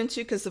about to get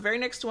into because the very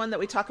next one that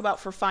we talk about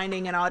for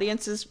finding an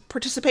audience is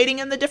participating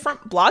in the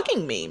different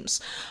blogging memes.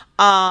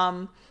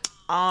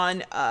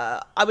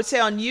 I would say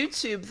on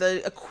YouTube,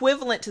 the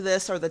equivalent to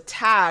this are the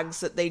tags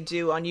that they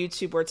do on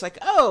YouTube where it's like,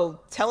 oh,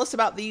 tell us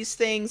about these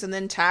things and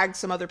then tag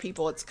some other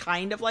people. It's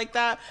kind of like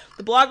that.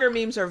 The blogger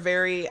memes are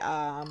very,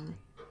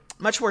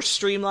 much more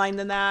streamlined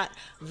than that.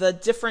 The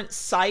different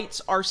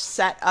sites are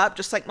set up,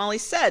 just like Molly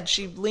said,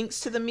 she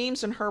links to the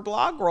memes in her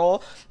blog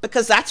roll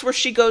because that's where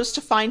she goes to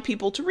find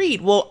people to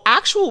read. Well,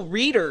 actual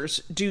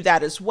readers do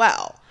that as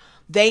well.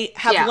 They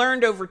have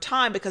learned over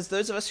time, because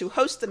those of us who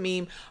host the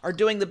meme are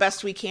doing the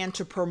best we can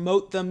to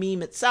promote the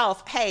meme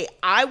itself. Hey,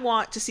 I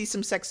want to see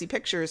some sexy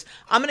pictures.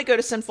 I'm going to go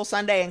to Sinful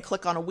Sunday and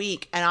click on a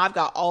week, and I've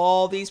got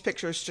all these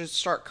pictures to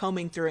start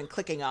combing through and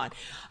clicking on.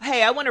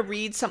 Hey, I want to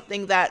read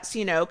something that's,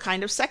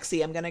 kind of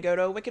sexy. I'm going to go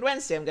to Wicked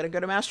Wednesday. I'm going to go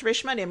to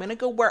Masturbation Monday. I'm going to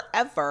go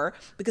wherever,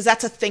 because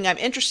that's a thing I'm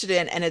interested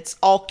in, and it's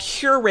all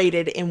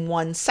curated in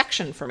one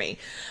section for me.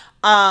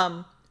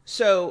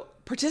 So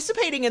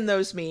participating in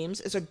those memes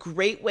is a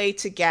great way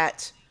to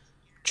get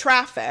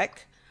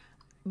traffic,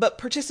 but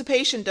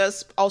participation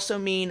does also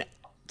mean,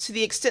 to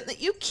the extent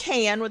that you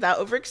can, without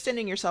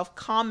overextending yourself,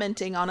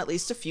 commenting on at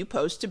least a few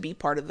posts to be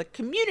part of the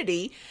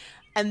community.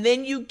 And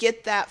then you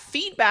get that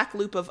feedback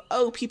loop of,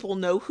 oh, people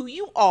know who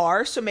you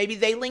are, so maybe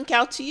they link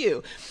out to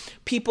you.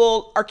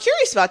 People are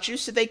curious about you,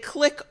 so they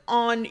click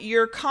on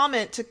your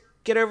comment to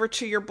get over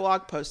to your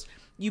blog post.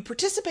 You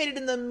participated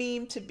in the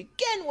meme to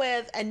begin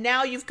with, and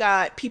now you've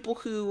got people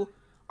who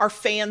are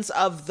fans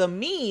of the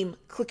meme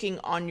clicking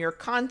on your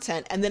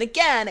content. And then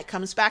again, it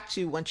comes back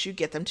to, once you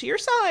get them to your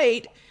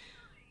site,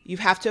 you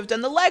have to have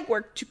done the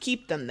legwork to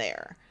keep them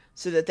there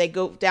so that they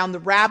go down the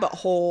rabbit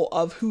hole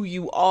of who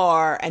you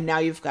are, and now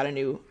you've got a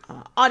new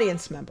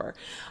audience member.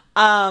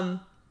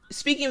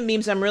 Speaking of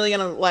memes, I'm really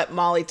going to let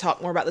Molly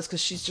talk more about this because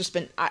she's just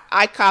been,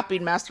 I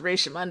copied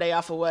Masturbation Monday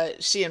off of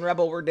what she and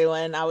Rebel were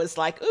doing. I was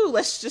like, ooh,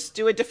 let's just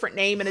do a different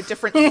name and a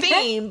different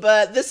theme,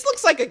 but this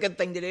looks like a good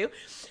thing to do.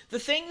 The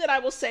thing that I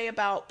will say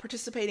about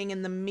participating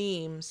in the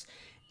memes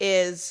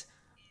is,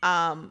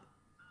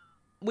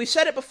 we've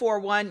said it before,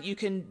 one, you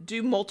can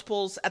do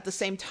multiples at the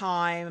same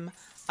time,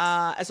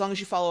 as long as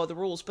you follow the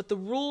rules, but the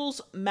rules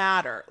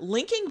matter.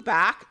 Linking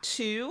back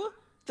to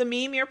the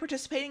meme you're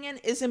participating in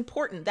is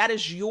important. That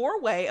is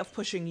your way of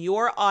pushing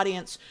your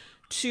audience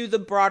to the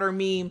broader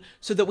meme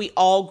so that we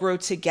all grow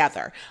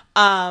together.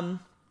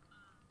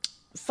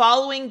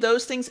 Following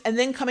those things and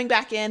then coming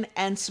back in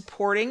and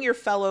supporting your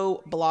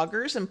fellow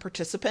bloggers and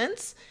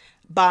participants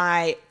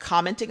by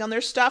commenting on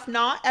their stuff.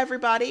 Not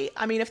everybody.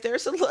 I mean, if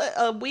there's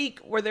a week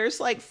where there's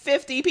like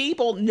 50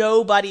 people,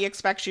 nobody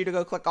expects you to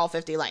go click all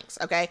 50 links,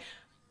 okay?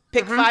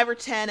 Pick 5 or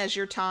 10 as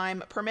your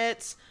time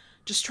permits.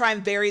 Just try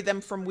and vary them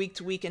from week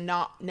to week and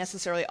not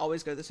necessarily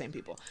always go to the same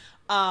people.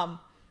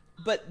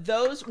 But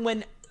those,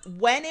 when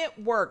it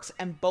works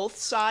and both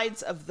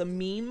sides of the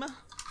meme,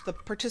 the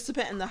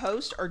participant and the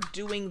host, are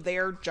doing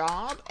their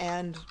job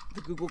and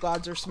the Google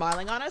gods are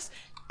smiling on us,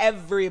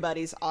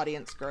 everybody's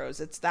audience grows.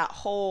 It's that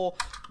whole,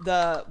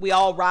 we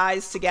all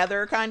rise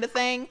together kind of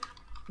thing.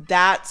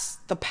 That's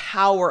the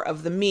power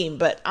of the meme.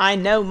 But I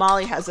know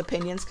Molly has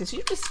opinions because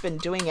you've just been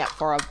doing it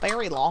for a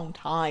very long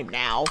time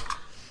now.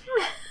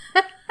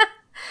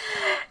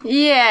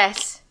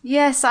 Yes,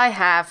 I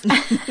have.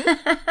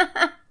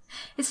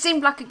 It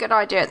seemed like a good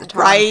idea at the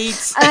time.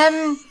 Right.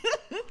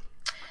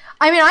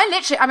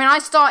 I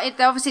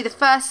started, obviously the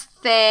first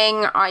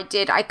thing I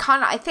did,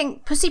 I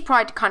think Pussy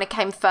Pride kind of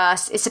came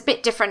first. It's a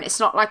bit different. It's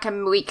not like a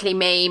weekly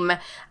meme.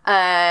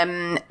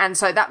 And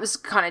so that was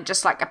kind of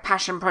just like a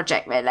passion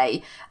project,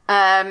 really.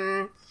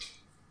 But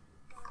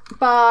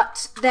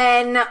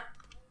then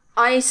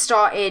I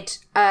started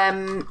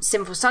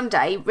Sinful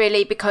Sunday,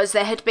 really, because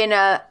there had been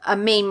a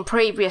meme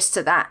previous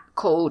to that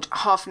called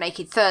Half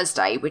Naked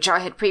Thursday, which I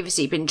had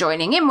previously been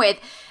joining in with.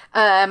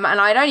 And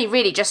I'd only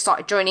really just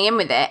started joining in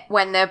with it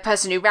when the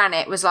person who ran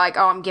it was like,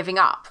 oh, I'm giving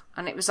up.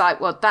 And it was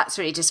like, well, that's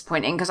really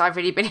disappointing because I've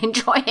really been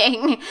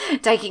enjoying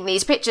taking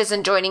these pictures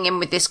and joining in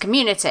with this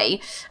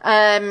community.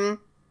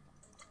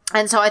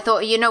 And so I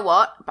thought, you know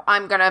what,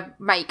 I'm going to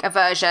make a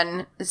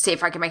version, see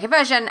if I can make a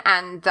version.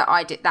 And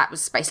that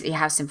was basically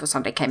how Sinful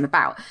Sunday came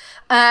about.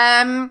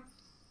 Yeah,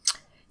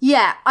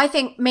 I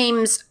think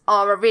memes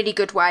are a really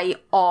good way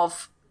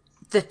of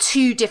the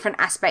two different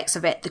aspects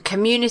of it, the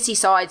community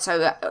side.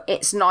 So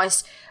it's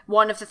nice.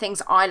 One of the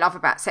things I love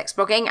about sex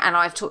blogging, and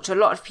I've talked to a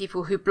lot of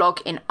people who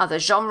blog in other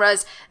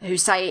genres who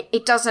say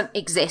it doesn't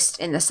exist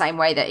in the same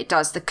way that it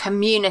does. The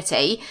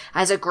community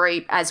as a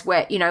group, as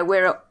we're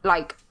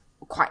like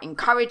quite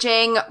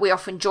encouraging. We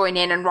often join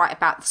in and write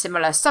about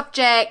similar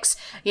subjects,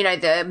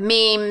 the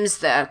memes,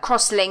 the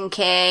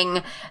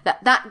cross-linking,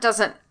 that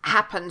doesn't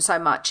happen so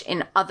much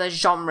in other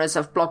genres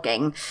of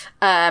blogging.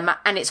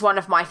 And it's one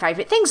of my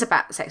favorite things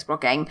about sex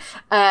blogging.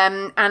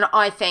 And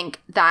I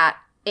think that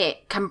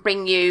it can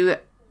bring you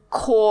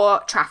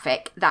core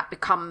traffic that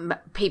become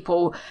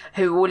people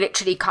who will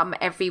literally come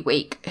every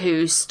week,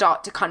 who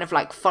start to kind of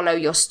like follow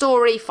your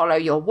story, follow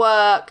your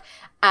work,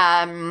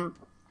 and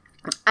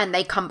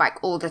they come back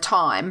all the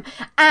time.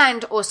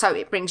 And also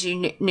it brings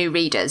you new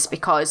readers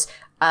because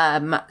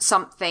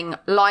something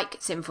like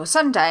Sinful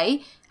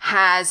Sunday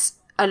has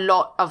a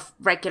lot of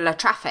regular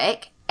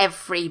traffic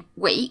every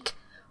week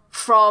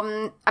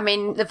from,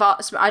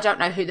 I don't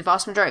know who the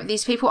vast majority of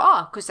these people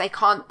are because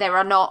there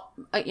are not,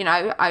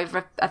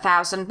 over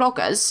 1,000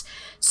 bloggers.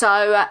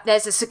 So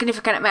there's a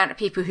significant amount of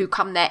people who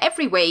come there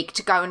every week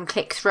to go and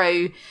click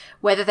through,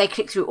 whether they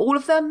click through all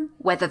of them,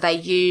 whether they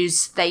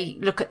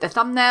look at the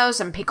thumbnails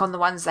and pick on the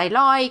ones they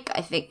like.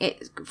 I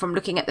think from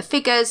looking at the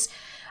figures,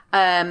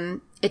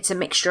 it's a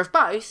mixture of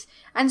both.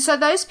 And so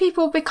those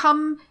people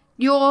become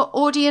your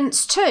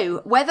audience too,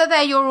 whether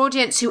they're your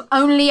audience who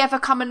only ever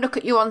come and look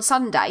at you on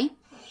Sunday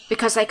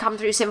because they come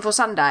through Sinful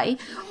Sunday,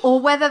 or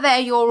whether they're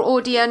your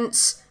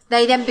audience,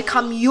 they then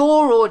become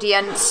your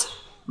audience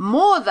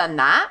more than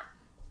that.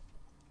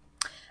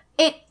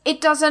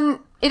 It doesn't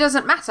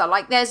matter.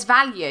 Like, there's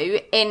value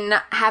in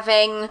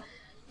having,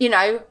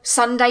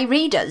 Sunday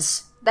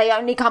readers. They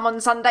only come on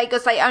Sunday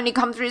because they only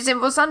come through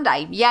Sinful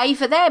Sunday. Yay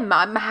for them.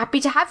 I'm happy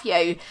to have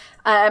you.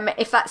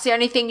 If that's the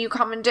only thing you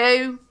come and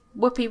do,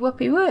 whoopee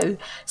woo.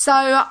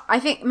 So I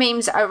think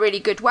memes are a really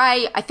good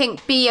way. I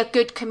think be a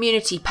good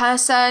community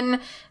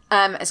person.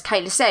 As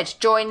Kayla said,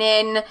 join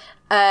in.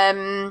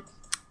 None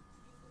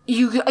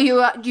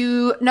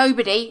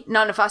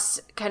of us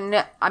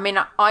can,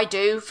 I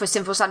do for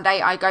Sinful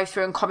Sunday. I go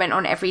through and comment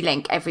on every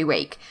link every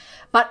week,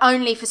 but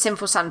only for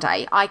Sinful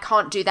Sunday. I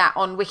can't do that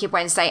on Wicked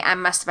Wednesday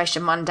and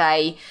Masturbation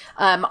Monday.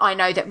 I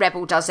know that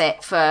Rebel does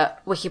it for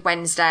Wicked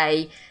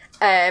Wednesday.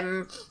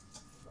 But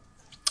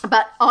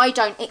I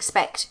don't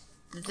expect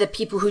the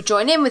people who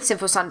join in with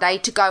Sinful Sunday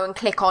to go and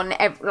click on,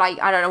 I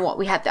don't know what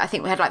we had. I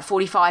think we had like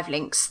 45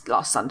 links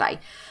last Sunday.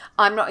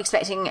 I'm not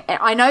expecting,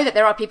 I know that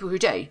there are people who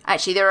do.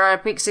 Actually, there are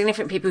big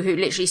significant people who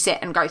literally sit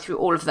and go through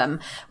all of them,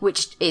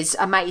 which is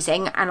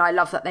amazing. And I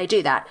love that they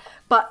do that.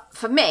 But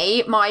for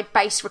me, my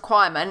base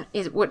requirement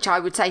is, which I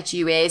would say to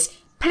you is,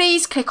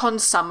 please click on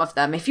some of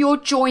them. If you're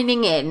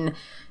joining in,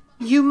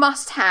 you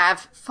must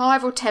have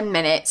 5 or 10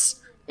 minutes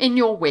in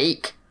your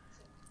week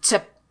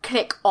to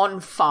click on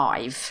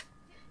 5.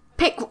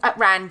 Pick at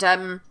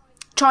random.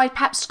 Try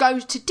perhaps to go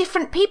to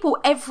different people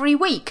every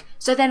week.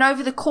 So then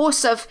over the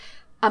course of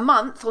a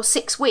month or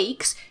 6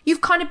 weeks,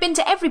 you've kind of been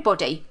to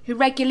everybody who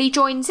regularly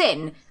joins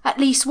in at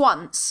least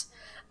once.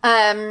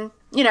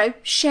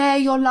 Share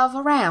your love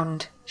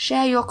around.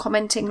 Share your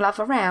commenting love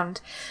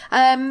around.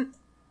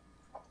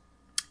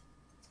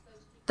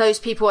 Those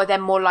people are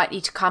then more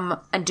likely to come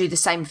and do the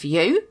same for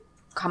you,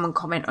 come and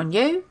comment on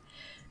you.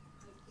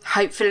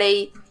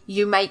 Hopefully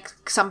you make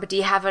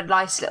somebody have a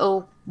nice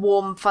little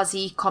warm,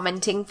 fuzzy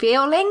commenting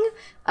feeling,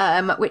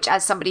 which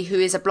as somebody who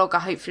is a blogger,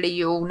 hopefully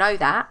you all know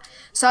that.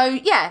 So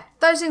yeah,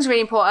 those things are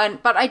really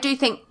important, but I do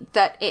think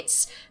that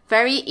it's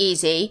very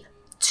easy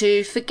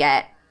to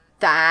forget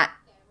that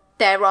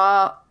there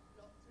are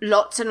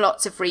lots and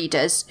lots of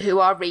readers who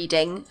are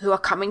reading, who are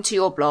coming to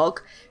your blog,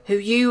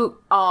 who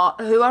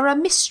are a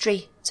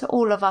mystery to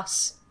all of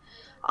us.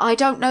 I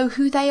don't know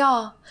who they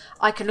are.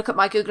 I can look at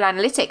my Google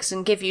Analytics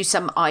and give you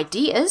some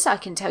ideas. I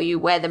can tell you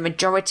where the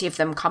majority of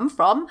them come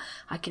from.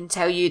 I can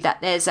tell you that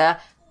there's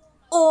a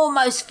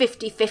almost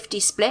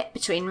 50-50 split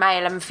between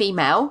male and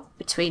female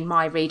between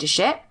my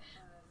readership.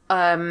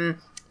 That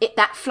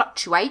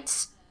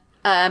fluctuates,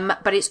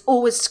 but it's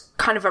always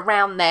kind of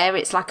around there.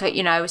 It's like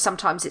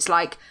sometimes it's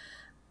like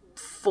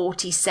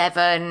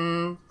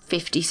 47,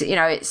 50,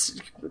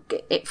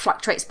 it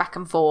fluctuates back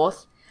and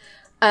forth.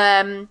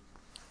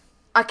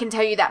 I can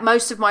tell you that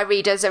most of my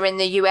readers are in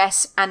the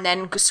US and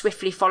then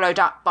swiftly followed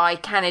up by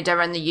Canada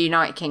and the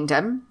United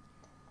Kingdom.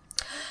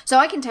 So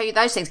I can tell you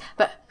those things,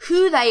 but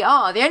who they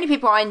are, the only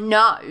people I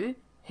know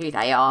who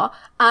they are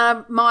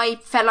my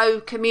fellow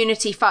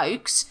community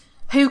folks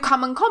who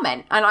come and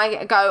comment. And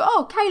I go,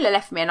 oh, Kayla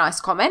left me a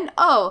nice comment.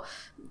 Oh,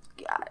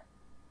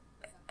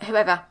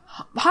 whoever,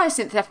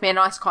 Hyacinth left me a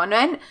nice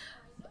comment.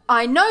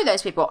 I know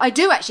those people. I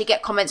do actually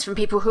get comments from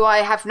people who I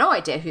have no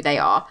idea who they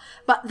are,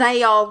 but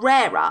they are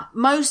rarer.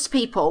 Most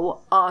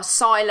people are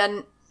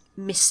silent,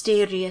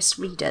 mysterious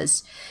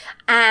readers.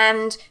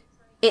 And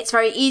it's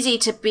very easy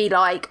to be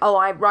like, oh,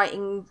 I'm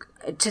writing,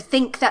 to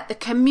think that the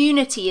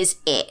community is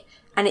it.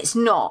 And it's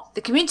not.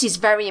 The community is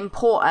very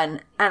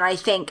important. And I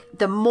think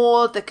the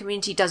more the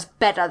community does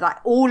better, that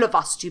all of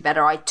us do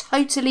better. I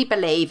totally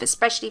believe,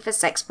 especially for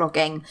sex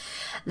blogging,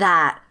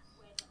 that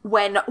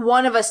when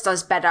one of us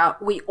does better,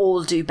 we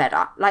all do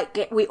better.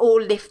 Like, we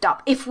all lift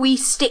up. If we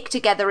stick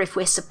together, if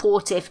we're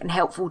supportive and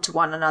helpful to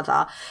one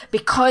another,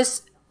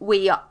 because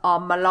we are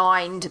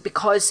maligned,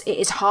 because it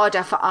is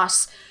harder for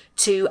us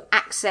to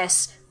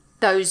access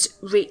those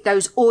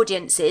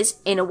audiences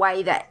in a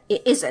way that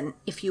it isn't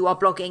if you are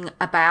blogging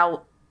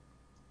about,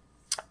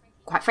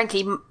 quite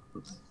frankly,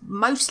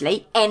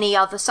 mostly any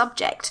other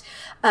subject.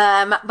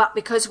 But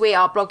because we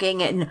are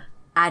blogging in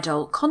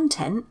adult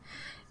content,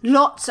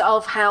 lots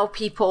of how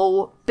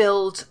people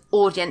build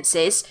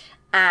audiences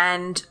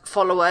and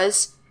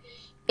followers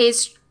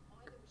is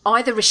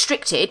either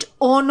restricted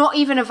or not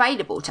even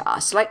available to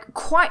us. Like,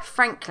 quite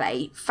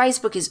frankly,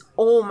 Facebook is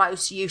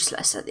almost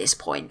useless at this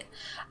point.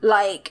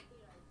 Like,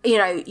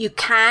 you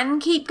can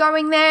keep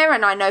going there,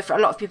 and I know for a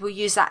lot of people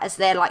use that as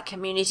their like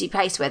community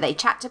place where they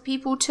chat to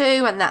people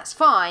too, and that's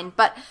fine.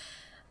 But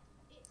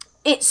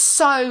it's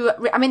so,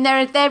 I mean,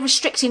 they're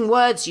restricting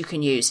words you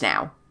can use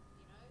now.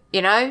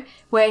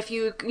 Where if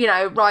you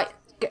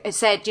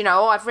said,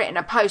 I've written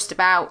a post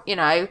about,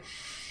 I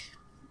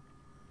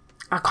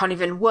can't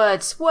even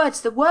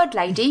the word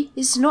lady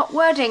is not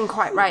wording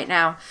quite right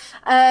now.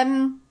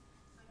 I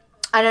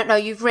don't know,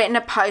 you've written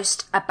a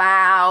post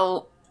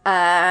about,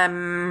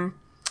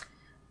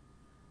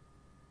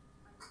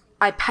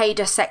 I paid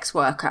a sex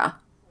worker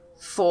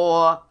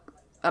for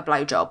a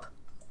blowjob.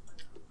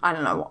 I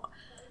don't know what.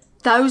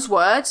 Those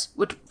words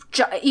would,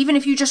 even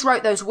if you just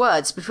wrote those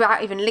words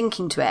without even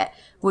linking to it,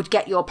 would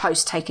get your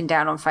post taken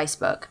down on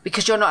Facebook,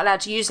 because you're not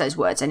allowed to use those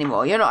words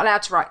anymore. You're not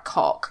allowed to write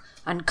cock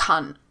and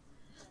cunt.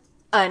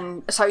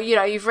 And so,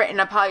 you've written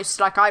a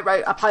post, like I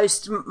wrote a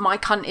post, my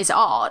cunt is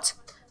art.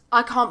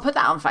 I can't put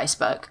that on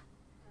Facebook.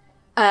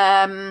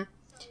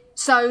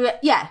 So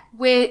yeah,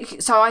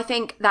 so I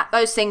think that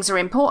those things are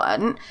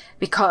important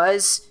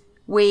because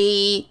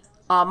we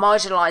are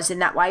marginalised in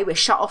that way. We're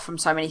shut off from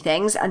so many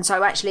things. And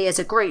so actually as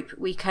a group,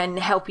 we can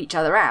help each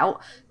other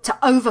out to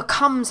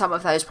overcome some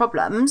of those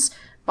problems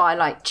by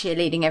like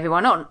cheerleading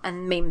everyone on.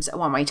 And memes are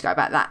one way to go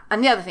about that.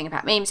 And the other thing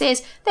about memes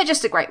is they're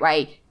just a great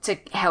way to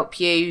help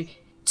you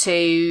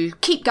to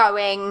keep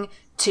going,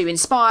 to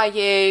inspire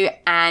you,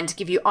 and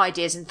give you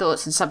ideas and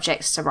thoughts and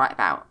subjects to write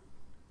about.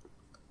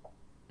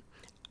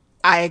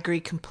 I agree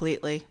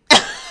completely.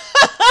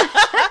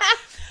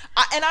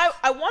 And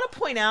I want to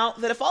point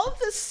out that if all of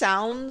this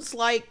sounds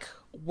like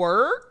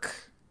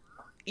work,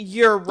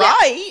 you're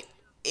right.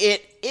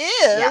 It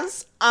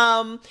is.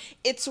 Yeah.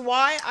 It's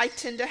why I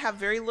tend to have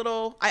very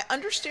little, I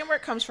understand where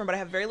it comes from, but I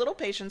have very little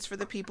patience for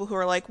the people who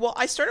are like, well,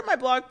 I started my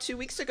blog 2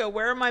 weeks ago.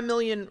 Where are my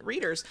million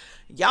readers?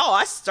 Y'all,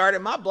 I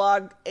started my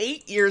blog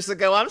 8 years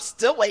ago. I'm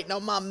still waiting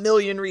on my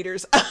million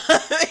readers.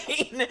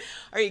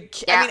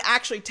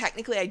 Actually,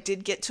 technically, I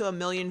did get to 1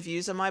 million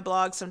views on my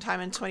blog sometime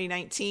in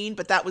 2019,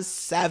 but that was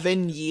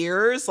 7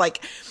 years.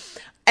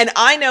 And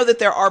I know that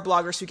there are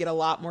bloggers who get a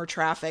lot more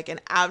traffic,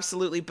 and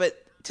absolutely,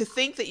 but to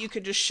think that you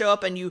could just show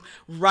up and you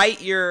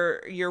write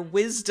your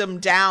wisdom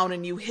down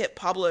and you hit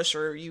publish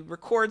or you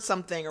record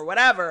something or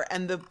whatever,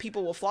 and the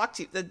people will flock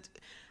to you.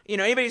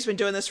 Anybody who's been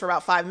doing this for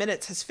about 5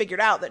 minutes has figured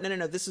out that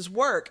no, this is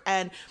work.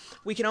 And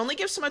we can only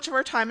give so much of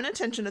our time and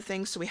attention to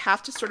things. So we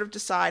have to sort of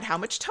decide how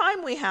much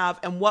time we have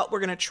and what we're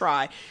going to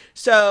try.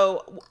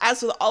 So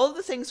as with all of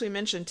the things we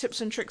mentioned,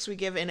 tips and tricks we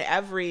give in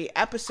every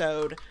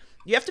episode,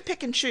 you have to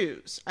pick and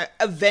choose.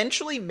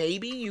 Eventually,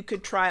 maybe you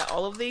could try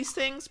all of these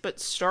things, but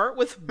start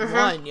with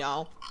one,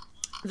 y'all.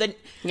 The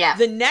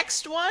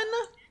next one,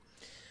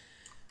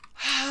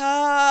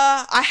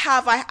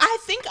 I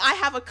think I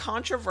have a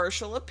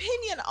controversial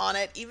opinion on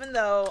it, even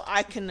though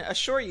I can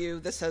assure you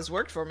this has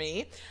worked for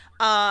me.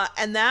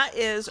 And that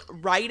is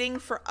writing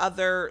for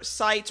other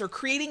sites or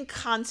creating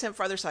content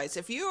for other sites.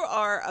 If you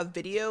are a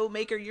video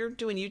maker, you're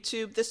doing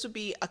YouTube, this would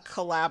be a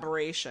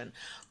collaboration.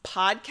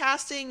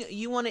 Podcasting,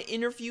 you want to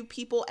interview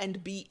people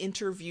and be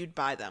interviewed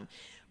by them.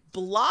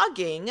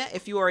 Blogging,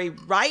 if you are a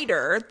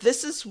writer,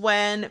 this is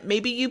when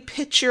maybe you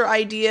pitch your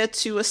idea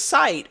to a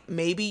site.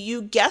 Maybe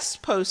you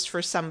guest post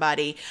for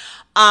somebody.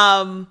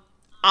 I'm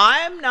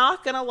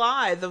not going to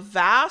lie. The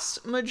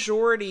vast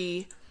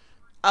majority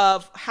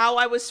of how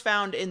I was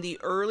found in the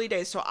early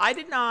days. So I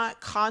did not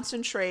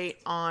concentrate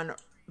on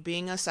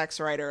being a sex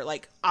writer.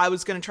 Like I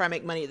was going to try and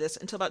make money at this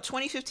until about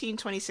 2015,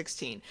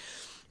 2016.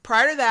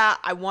 Prior to that,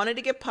 I wanted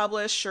to get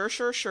published.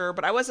 Sure.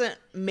 But I wasn't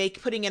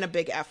putting in a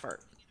big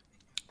effort.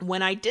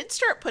 When I did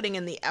start putting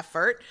in the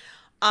effort,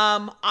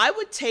 I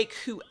would take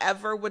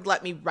whoever would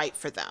let me write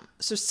for them.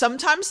 So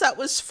sometimes that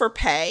was for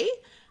pay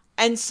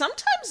and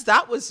sometimes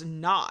that was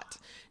not.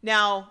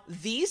 Now,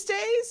 these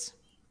days,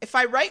 if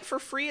I write for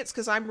free, it's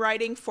because I'm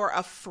writing for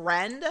a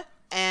friend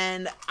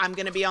and I'm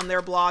going to be on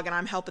their blog and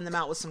I'm helping them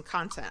out with some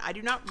content. I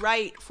do not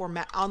write for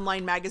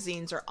online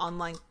magazines or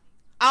online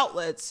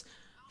outlets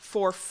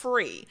for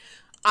free.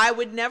 I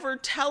would never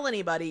tell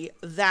anybody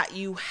that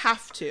you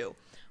have to.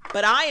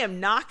 But I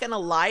am not going to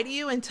lie to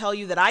you and tell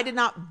you that I did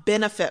not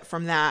benefit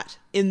from that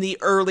in the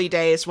early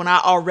days when I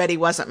already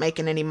wasn't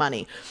making any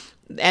money.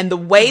 And the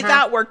way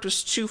that worked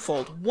was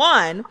twofold.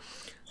 One,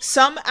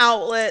 some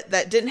outlet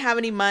that didn't have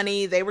any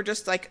money, they were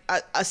just like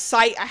a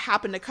site I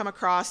happened to come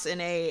across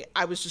I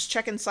was just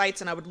checking sites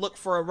and I would look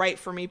for a write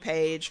for me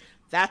page.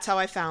 That's how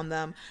I found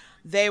them.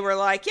 They were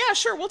like, yeah,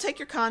 sure, we'll take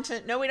your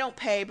content. No, we don't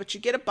pay, but you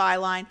get a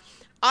byline.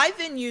 I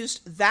then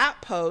used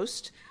that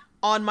post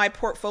on my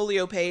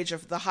portfolio page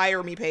of the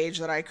Hire Me page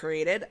that I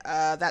created.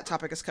 That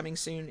topic is coming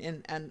soon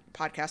in a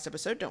podcast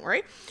episode, don't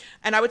worry.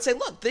 And I would say,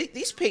 look,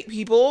 these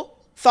people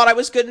thought I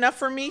was good enough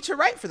for me to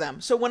write for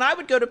them. So when I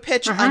would go to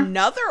pitch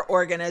another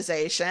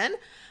organization,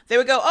 they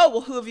would go, oh,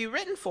 well, who have you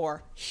written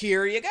for?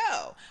 Here you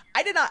go.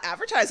 I did not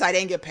advertise. I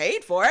didn't get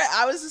paid for it.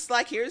 I was just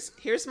like,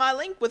 here's my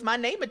link with my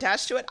name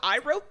attached to it. I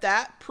wrote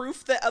that,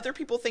 proof that other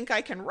people think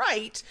I can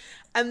write.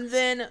 And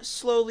then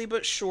slowly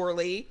but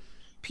surely,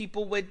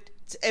 people would,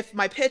 if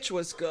my pitch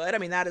was good, I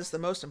mean, that is the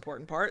most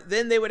important part,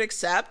 then they would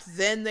accept,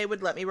 then they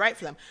would let me write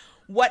for them.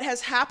 What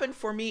has happened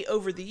for me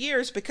over the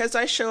years, because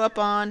I show up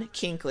on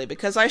Kinkly,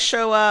 because I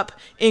show up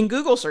in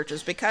Google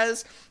searches,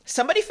 because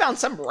somebody found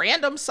some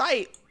random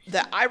site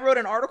that I wrote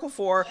an article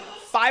for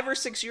 5 or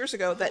 6 years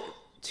ago that,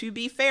 to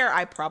be fair,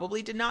 I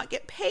probably did not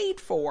get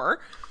paid for,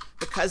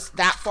 because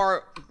that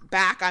far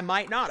back I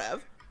might not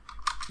have.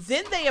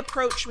 Then they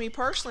approach me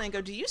personally and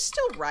go, do you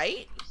still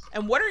write?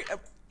 And what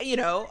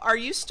are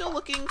you still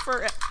looking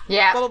for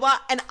blah, blah, blah.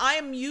 And I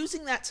am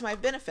using that to my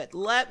benefit.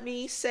 Let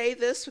me say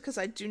this because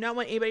I do not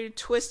want anybody to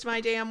twist my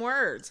damn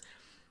words.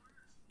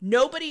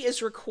 Nobody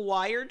is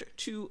required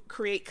to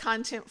create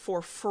content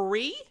for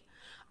free.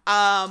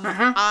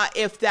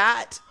 If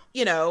that,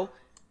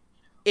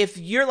 if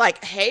you're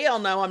like, hell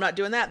no, I'm not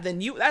doing that,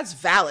 then that's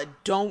valid.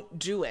 Don't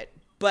do it.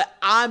 But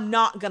I'm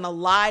not going to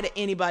lie to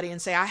anybody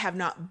and say I have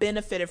not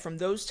benefited from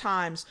those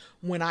times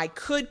when I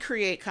could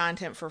create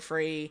content for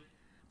free.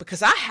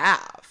 Because I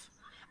have.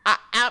 I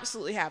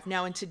absolutely have.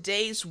 Now, in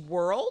today's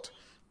world,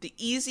 the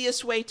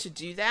easiest way to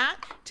do that,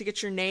 to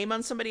get your name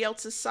on somebody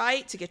else's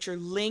site, to get your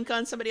link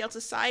on somebody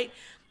else's site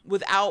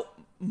without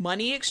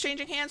money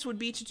exchanging hands, would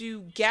be to do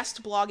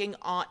guest blogging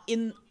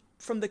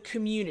from the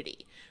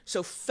community.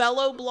 So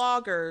fellow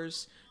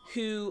bloggers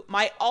who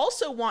might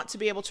also want to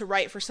be able to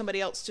write for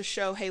somebody else to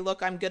show, hey,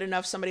 look, I'm good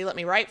enough. Somebody let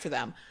me write for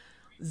them.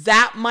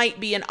 That might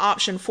be an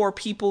option for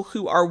people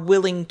who are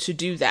willing to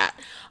do that.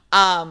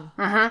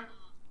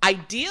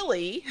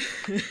 Ideally,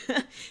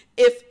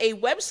 if a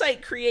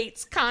website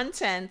creates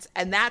content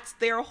and that's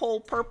their whole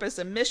purpose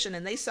and mission,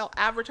 and they sell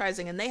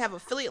advertising and they have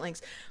affiliate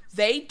links,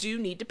 they do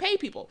need to pay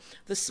people.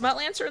 The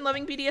Smutlancer and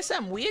Loving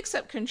BDSM, we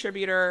accept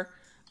contributor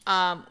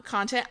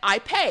content. I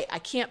pay. I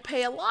can't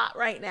pay a lot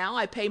right now.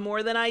 I pay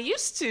more than I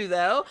used to,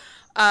 though.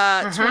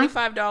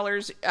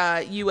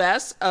 $25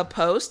 US a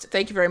post.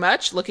 Thank you very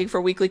much. Looking for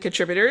weekly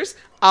contributors.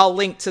 I'll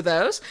link to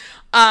those.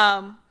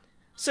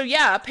 So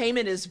yeah,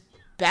 payment is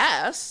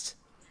best.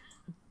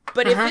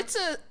 But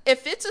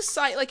if it's a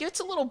site, like if it's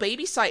a little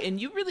baby site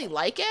and you really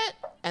like it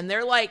and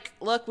they're like,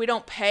 look, we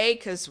don't pay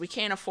because we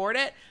can't afford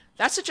it,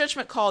 that's a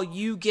judgment call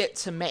you get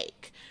to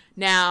make.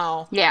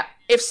 Now, Yeah.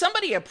 if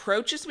somebody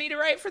approaches me to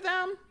write for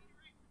them,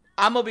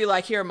 I'm going to be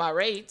like, here are my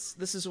rates.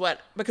 This is what,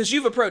 because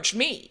you've approached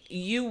me.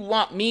 You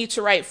want me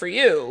to write for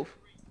you.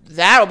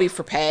 That'll be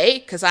for pay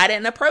because I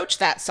didn't approach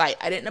that site.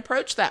 I didn't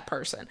approach that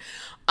person.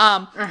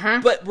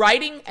 But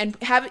writing and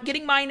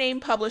getting my name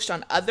published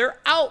on other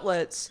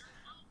outlets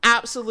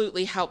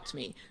absolutely helped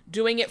me.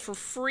 Doing it for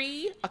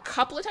free a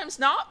couple of times.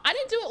 I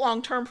didn't do it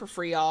long term for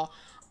free, y'all.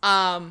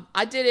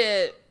 I did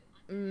it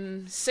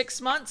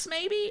 6 months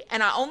maybe,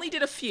 and I only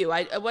did a few.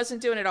 I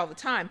wasn't doing it all the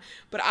time,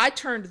 but I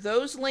turned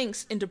those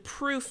links into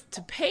proof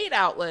to paid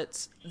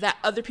outlets that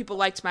other people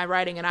liked my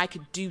writing and I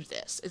could do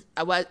this.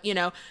 I was,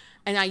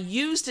 and I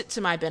used it to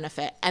my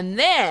benefit. And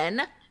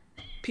then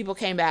people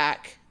came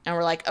back and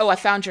were like, oh, I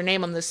found your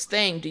name on this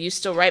thing. Do you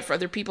still write for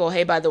other people?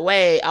 Hey, by the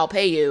way, I'll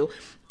pay you.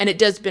 And it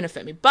does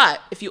benefit me. But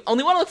if you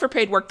only want to look for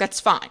paid work, that's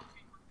fine.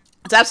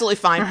 It's absolutely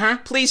fine.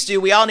 Please do.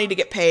 We all need to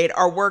get paid.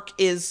 Our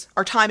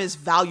time is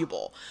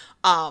valuable.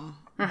 But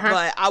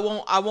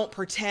I won't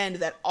pretend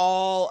that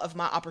all of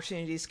my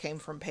opportunities came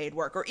from paid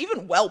work or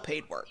even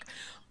well-paid work.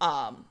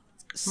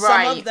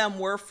 Some of them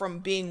were from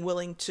being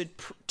willing to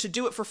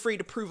do it for free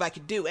to prove I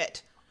could do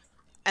it,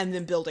 and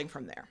then building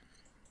from there.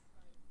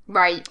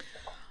 Right.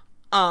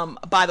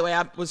 By the way,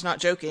 I was not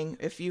joking.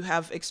 If you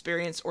have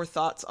experience or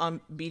thoughts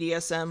on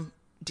BDSM,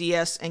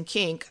 DS, and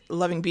kink,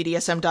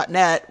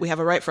 lovingbdsm.net, we have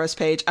a Write For Us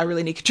page. I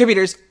really need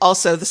contributors.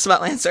 Also, the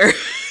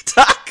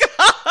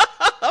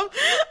smutlancer.com.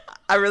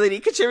 I really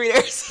need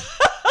contributors.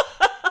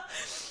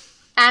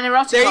 And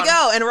erotica. There you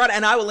go.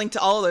 And I will link to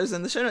all of those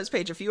in the show notes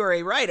page. If you are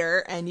a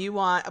writer and you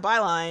want a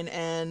byline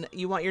and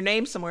you want your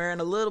name somewhere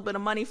and a little bit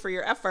of money for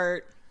your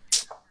effort,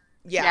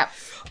 yeah.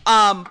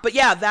 Yep. But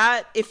yeah,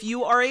 that if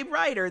you are a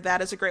writer,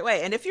 that is a great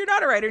way. And if you're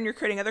not a writer and you're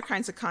creating other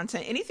kinds of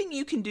content, anything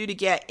you can do to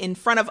get in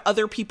front of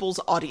other people's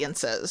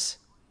audiences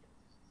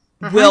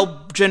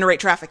will generate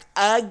traffic.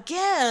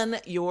 Again,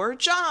 your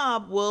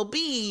job will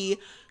be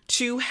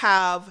to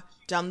have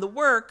done the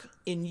work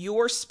in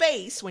your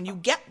space when you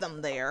get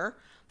them there,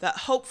 that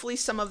hopefully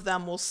some of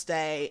them will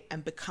stay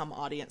and become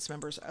audience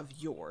members of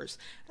yours,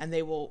 and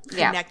they will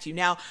connect you.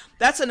 Now,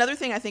 that's another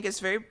thing I think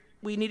is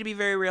we need to be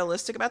very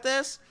realistic about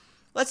this.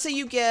 Let's say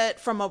you get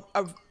from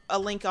a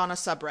link on a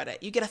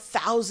subreddit, you get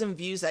 1,000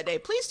 views that day.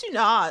 Please do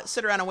not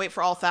sit around and wait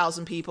for all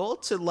 1,000 people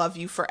to love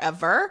you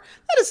forever.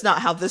 That is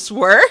not how this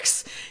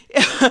works.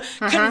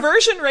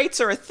 Conversion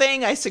rates are a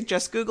thing. I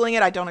suggest Googling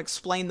it. I don't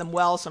explain them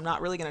well, so I'm not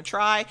really going to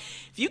try.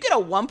 If you get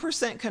a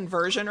 1%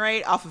 conversion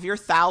rate off of your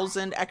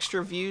 1,000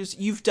 extra views,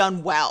 you've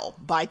done well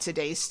by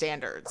today's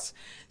standards.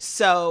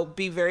 So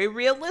be very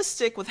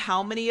realistic with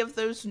how many of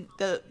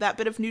that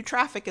bit of new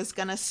traffic is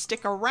going to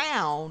stick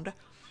around,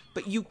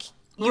 but you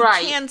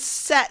can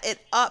set it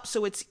up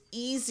so it's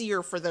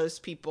easier for those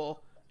people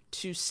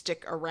to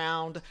stick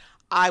around.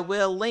 I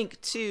will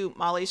link to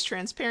Molly's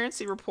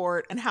transparency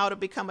report, and how to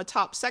become a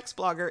top sex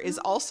blogger is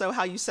also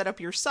how you set up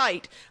your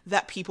site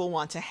that people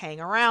want to hang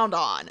around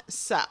on.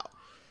 So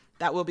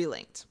that will be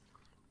linked.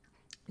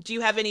 Do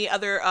you have any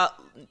other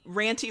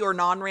ranty or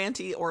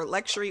non-ranty or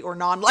lectury or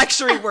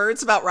non-lectury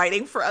words about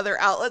writing for other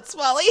outlets,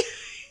 Molly?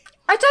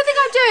 I don't think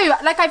I do.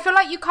 I feel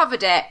like you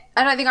covered it.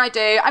 I don't think I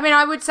do. I mean,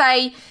 I would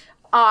say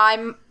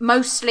I'm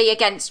mostly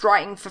against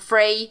writing for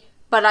free,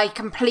 but I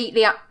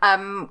completely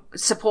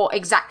support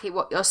exactly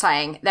what you're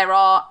saying. There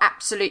are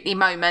absolutely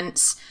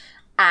moments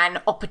and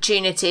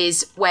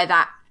opportunities where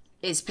that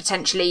is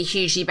potentially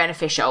hugely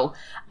beneficial.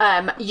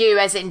 You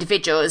as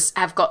individuals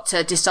have got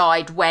to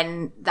decide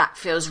when that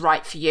feels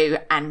right for you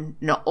and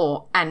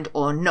not.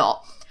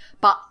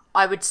 But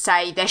I would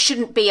say there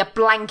shouldn't be a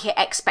blanket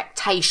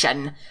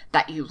expectation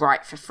that you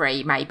write for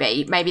free.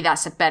 Maybe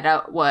that's a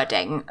better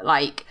wording.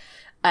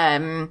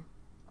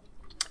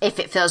 If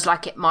it feels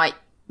like it might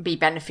be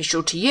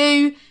beneficial to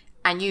you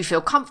and you feel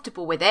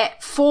comfortable with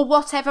it for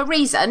whatever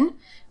reason,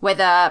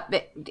 whether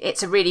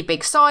it's a really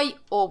big site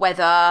or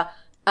whether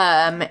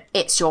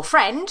it's your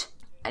friend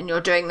and you're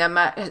doing them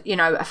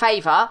a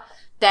favor,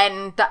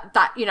 then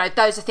that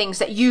those are things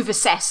that you've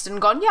assessed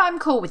and gone, yeah, I'm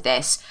cool with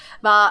this.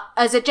 But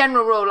as a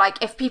general rule,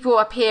 if people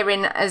appear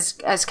in, as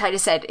Kayla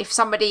said,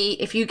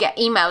 if you get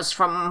emails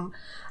from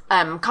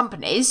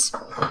companies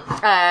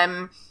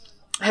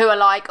who are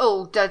like,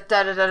 oh, da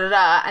da da da da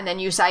da, and then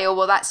you say, oh,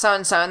 well, that's so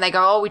and so, and they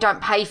go, oh, we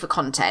don't pay for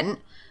content,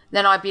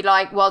 then I'd be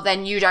like, well,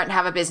 then you don't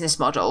have a business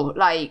model.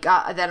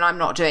 Then I'm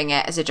not doing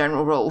it as a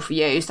general rule for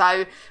you.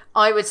 So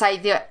I would say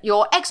that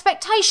your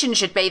expectation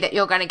should be that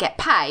you're going to get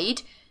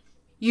paid.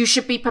 You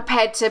should be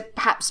prepared to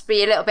perhaps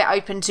be a little bit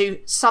open to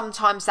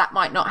sometimes that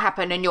might not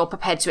happen, and you're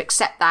prepared to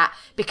accept that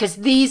because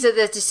these are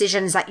the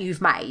decisions that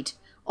you've made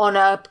on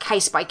a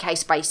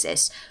case-by-case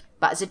basis.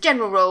 But as a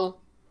general rule,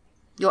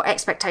 your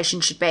expectation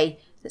should be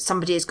that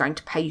somebody is going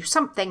to pay you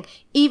something,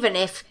 even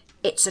if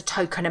it's a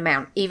token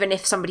amount. Even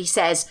if somebody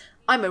says,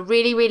 I'm a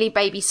really, really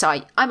baby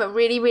site. I'm a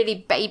really, really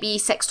baby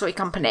sex toy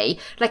company.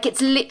 It's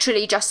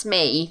literally just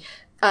me,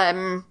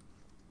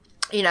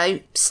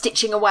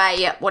 stitching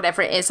away at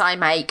whatever it is I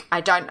make.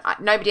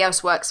 Nobody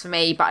else works for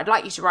me, but I'd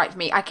like you to write for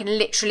me. I can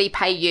literally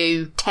pay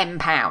you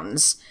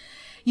 £10.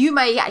 you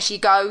may actually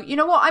go, you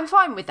know what, I'm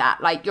fine with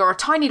that. Like, you're a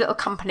tiny little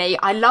company.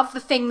 I love the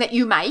thing that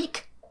you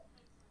make.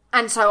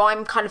 And so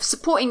I'm kind of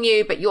supporting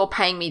you, but you're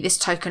paying me this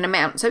token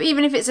amount. So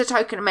even if it's a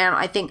token amount,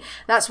 I think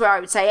that's where I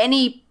would say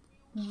any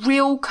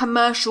real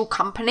commercial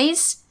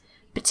companies,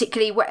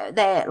 particularly where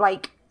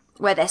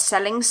they're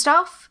selling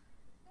stuff,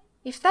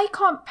 if they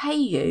can't pay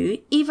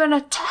you even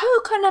a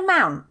token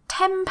amount,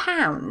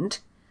 £10,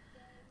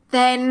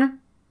 then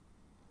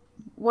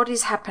what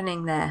is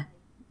happening there?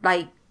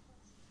 Like,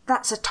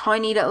 that's a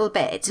tiny little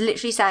bit. It's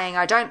literally saying,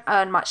 I don't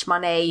earn much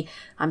money.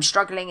 I'm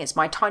struggling. It's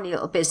my tiny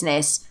little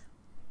business.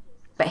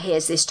 But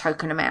here's this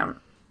token amount.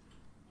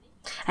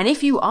 And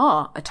if you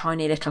are a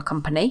tiny little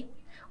company,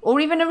 or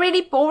even a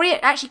really boring,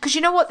 actually, because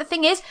you know what the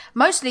thing is?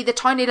 Mostly the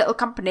tiny little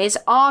companies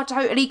are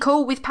totally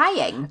cool with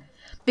paying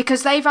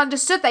because they've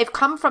understood, they've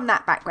come from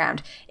that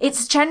background.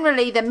 It's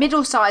generally the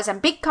middle size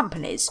and big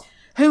companies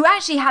who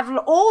actually have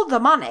all the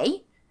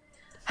money,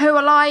 who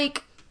are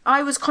like,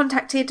 I was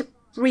contacted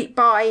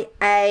by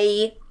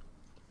a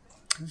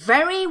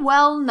very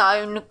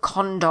well-known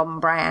condom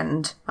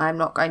brand. I'm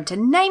not going to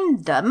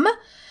name them,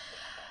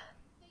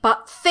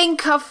 but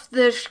think of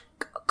the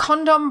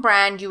condom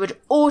brand you would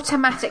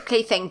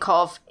automatically think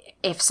of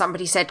if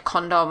somebody said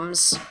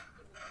condoms.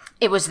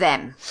 It was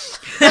them.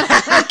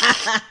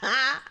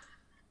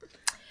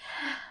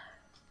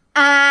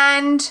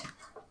 And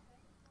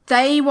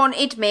they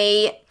wanted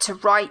me to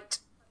write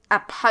a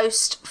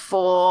post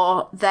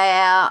for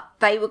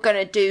they were going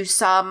to do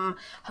some,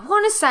 I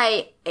want to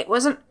say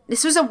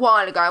this was a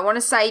while ago. I want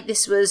to say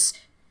this was,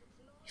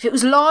 if it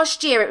was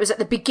last year, it was at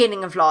the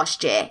beginning of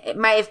last year. It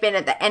may have been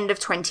at the end of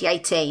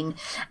 2018.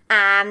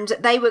 And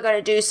they were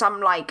going to do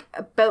some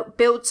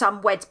build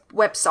some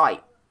website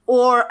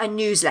or a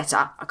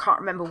newsletter. I can't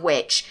remember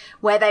which,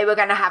 where they were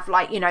going to have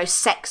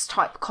sex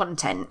type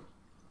content.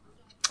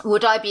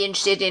 Would I be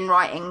interested in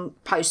writing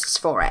posts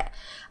for it?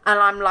 And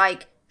I'm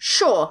like,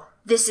 sure,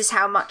 this is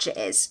how much it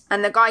is.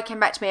 And the guy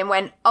came back to me and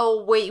went,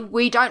 oh,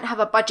 we don't have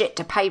a budget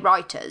to pay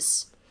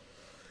writers.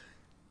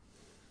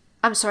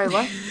 I'm sorry,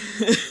 what?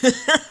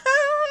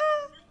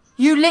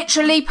 You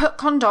literally put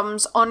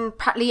condoms on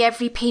practically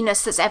every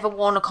penis that's ever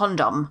worn a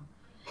condom.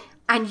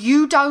 And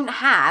you don't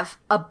have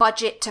a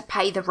budget to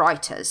pay the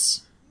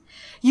writers.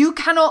 You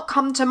cannot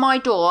come to my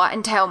door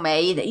and tell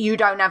me that you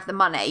don't have the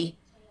money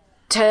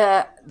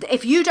to...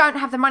 If you don't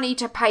have the money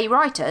to pay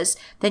writers,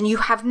 then you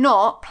have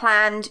not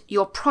planned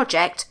your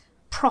project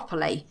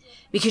properly.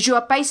 Because you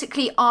are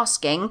basically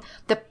asking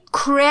the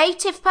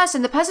creative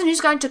person, the person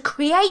who's going to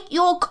create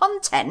your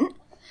content,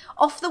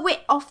 off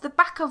the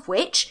back of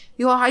which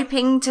you're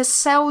hoping to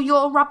sell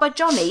your rubber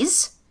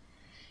johnnies.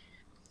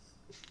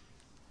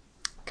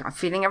 I'm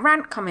feeling a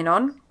rant coming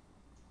on.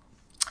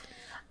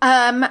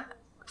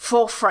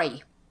 For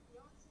free.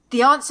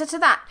 The answer to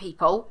that,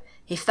 people,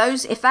 if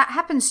that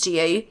happens to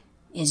you,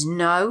 is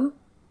no,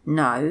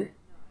 no,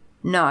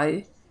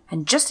 no,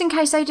 and just in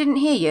case they didn't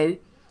hear you,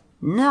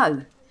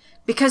 no.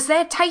 Because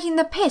they're taking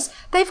the piss.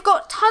 They've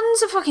got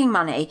tons of fucking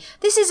money.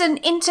 This is an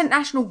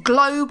international,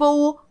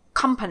 global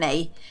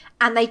company.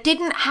 And they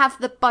didn't have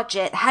the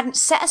budget, hadn't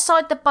set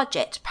aside the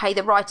budget to pay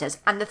the writers.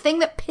 And the thing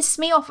that pissed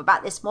me off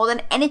about this more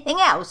than anything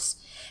else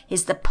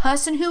is the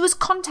person who was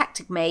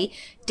contacting me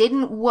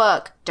didn't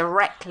work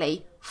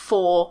directly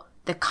for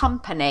the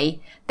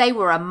company. They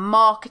were a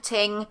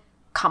marketing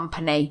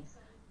company.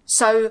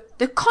 So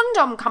the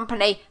condom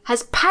company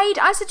has paid.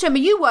 I said to him, are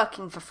you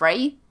working for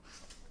free?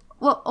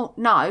 Well, oh,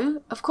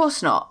 no, of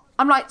course not.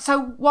 I'm like,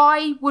 so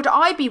why would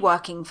I be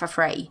working for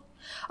free?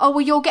 Oh,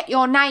 well, you'll get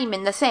your name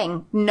in the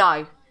thing.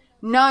 No.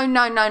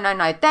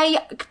 No. They,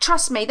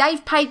 trust me,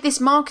 they've paid this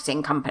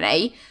marketing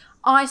company,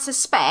 I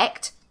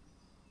suspect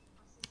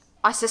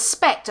a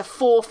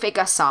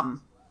 4-figure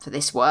sum for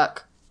this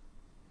work.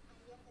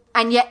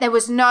 And yet there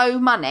was no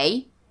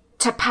money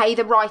to pay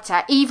the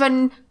writer,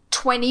 even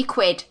 20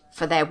 quid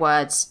for their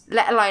words,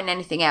 let alone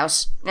anything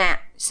else. Nah,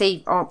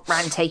 see, oh,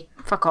 ranty,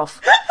 fuck off.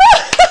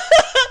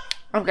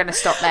 I'm going to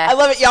stop there. I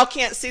love it. Y'all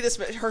can't see this,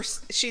 but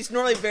she's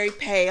normally very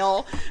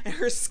pale and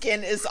her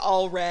skin is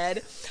all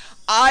red.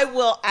 I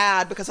will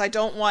add, because I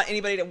don't want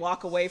anybody to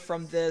walk away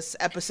from this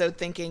episode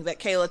thinking that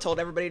Kayla told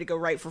everybody to go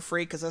write for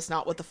free, because that's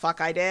not what the fuck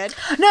I did.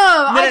 No,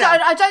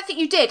 I don't think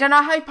you did, and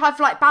I hope I've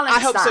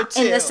balanced that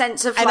so in the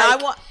sense of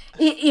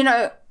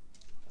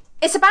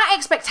it's about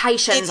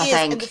expectations. I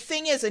think, and the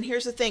thing is, and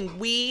here's the thing: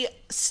 we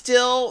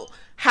still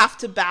have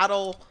to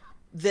battle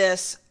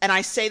this, and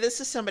I say this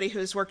as somebody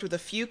who's worked with a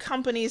few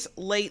companies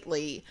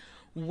lately,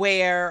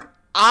 where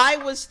I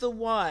was the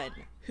one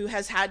who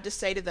has had to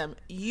say to them,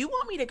 you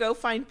want me to go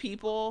find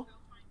people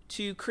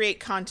to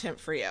create content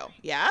for you?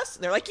 Yes?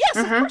 And they're like, yes,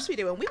 of course we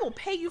do. And we will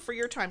pay you for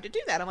your time to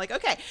do that. I'm like,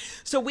 okay.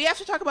 So we have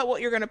to talk about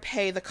what you're going to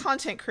pay the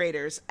content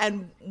creators.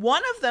 And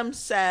one of them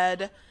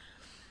said,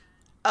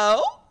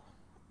 oh,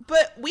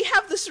 but we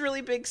have this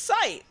really big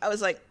site. I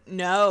was like,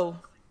 no,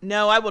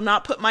 I will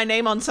not put my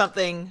name on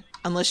something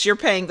unless you're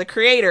paying the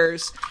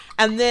creators.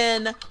 And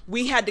then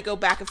we had to go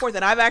back and forth.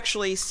 And I've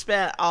actually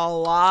spent a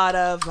lot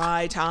of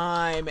my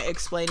time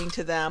explaining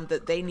to them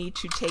that they need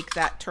to take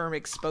that term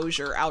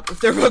exposure out of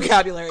their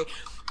vocabulary.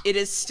 It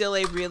is still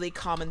a really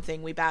common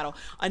thing we battle.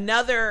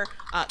 Another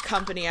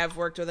company I've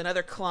worked with,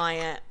 another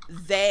client,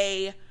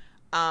 they,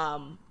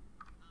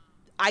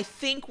 I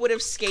think would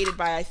have skated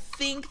by. I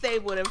think they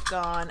would have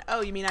gone,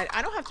 oh, you mean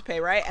I don't have to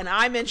pay, right? And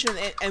I mentioned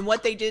it, and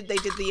what they did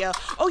the,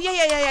 oh,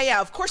 yeah,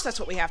 of course that's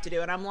what we have to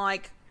do. And I'm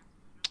like,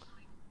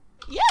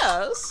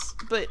 yes,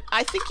 but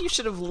I think you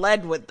should have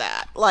led with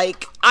that.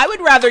 Like, I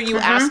would rather you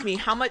ask me,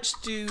 how much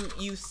do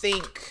you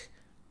think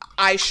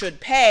I should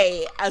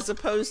pay, as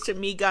opposed to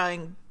me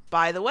going,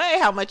 by the way,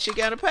 how much you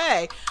gonna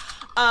pay?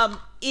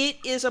 It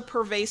is a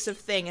pervasive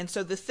thing. And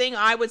so the thing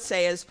I would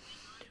say is,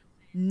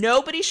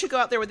 nobody should go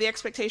out there with the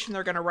expectation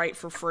they're going to write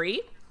for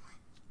free.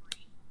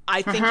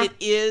 I think it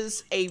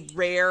is a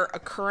rare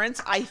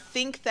occurrence. I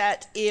think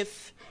that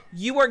if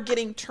you are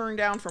getting turned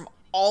down from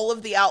all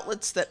of the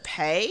outlets that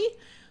pay,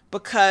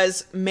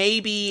 because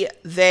maybe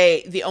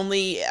the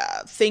only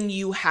thing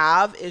you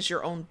have is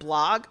your own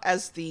blog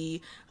as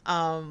the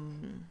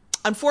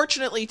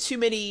unfortunately, too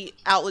many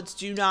outlets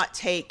do not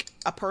take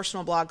a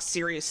personal blog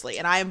seriously,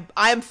 and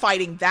I am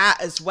fighting that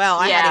as well.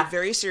 I had a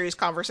very serious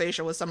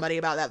conversation with somebody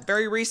about that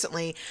very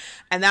recently,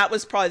 and that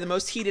was probably the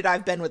most heated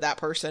I've been with that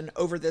person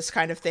over this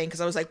kind of thing,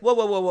 because I was like,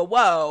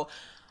 whoa,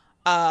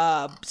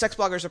 sex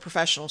bloggers are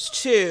professionals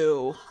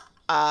too.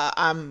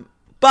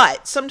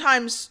 But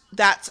sometimes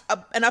that's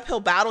an uphill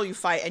battle you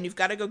fight, and you've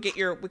got to go get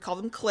we call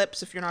them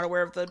clips if you're not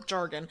aware of the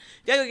jargon.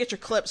 You got to go get your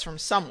clips from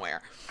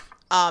somewhere.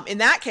 In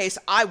that case,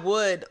 I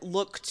would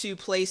look to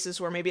places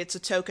where maybe it's a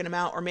token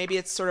amount, or maybe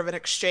it's sort of an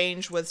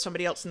exchange with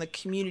somebody else in the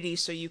community,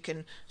 so you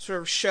can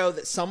sort of show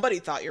that somebody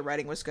thought your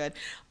writing was good.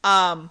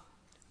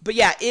 But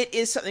yeah, it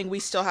is something we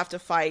still have to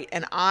fight.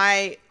 And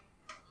I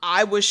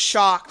was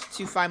shocked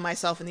to find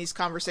myself in these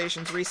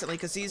conversations recently,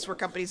 because these were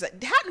companies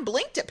that hadn't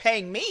blinked at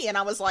paying me. And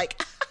I was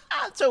like,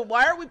 so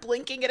why are we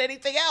blinking at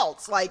anything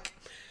else? Like,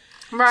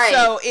 right.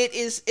 So it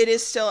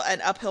is still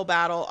an uphill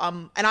battle.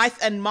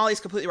 And Molly's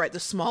completely right. The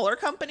smaller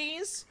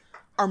companies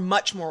are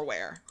much more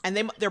aware,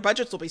 and their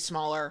budgets will be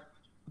smaller,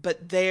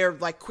 but they're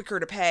like quicker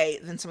to pay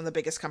than some of the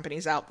biggest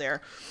companies out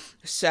there.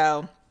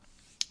 So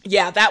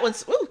yeah, that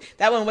was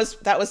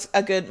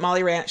a good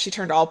Molly rant. She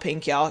turned all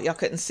pink, y'all. Y'all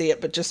couldn't see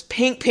it, but just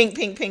pink.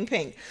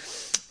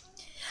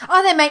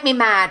 Oh, they make me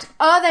mad.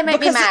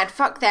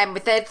 Fuck them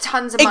with their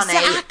tons of money.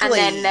 Exactly. And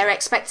then their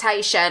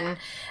expectation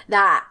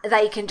that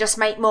they can just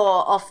make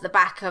more off the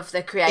back of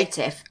the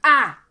creative.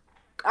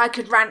 I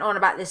could rant on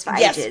about this for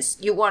ages.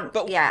 We're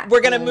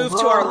going to move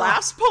to our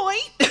last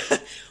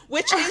point,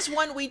 which is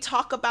one we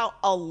talk about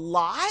a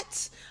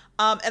lot.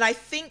 And I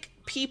think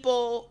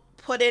people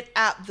put it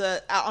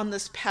on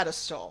this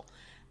pedestal.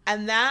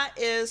 And that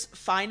is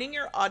finding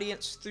your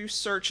audience through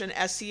search and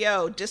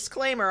SEO.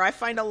 Disclaimer, I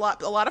find a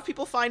lot of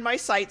people find my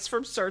sites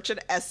from search and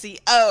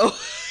SEO.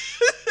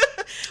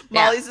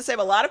 Molly's the same.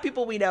 A lot of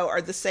people we know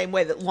are the same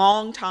way, that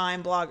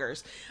long-time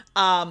bloggers.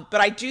 But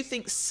I do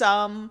think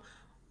some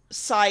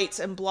sites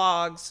and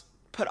blogs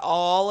put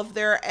all of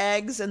their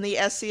eggs in the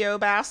SEO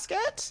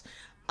basket.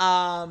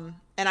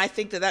 And I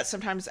think that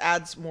sometimes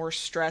adds more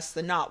stress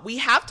than not. We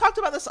have talked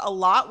about this a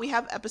lot. We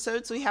have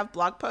episodes, we have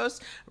blog posts.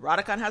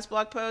 Eroticon has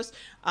blog posts.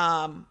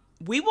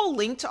 We will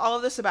link to all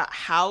of this about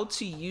how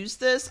to use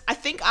this. I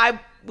think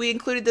we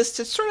included this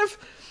to sort of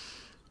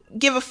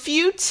give a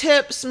few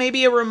tips,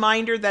 maybe a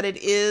reminder that it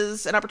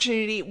is an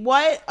opportunity.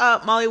 What,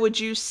 Molly, would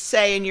you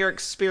say in your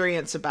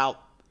experience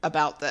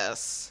about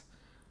this?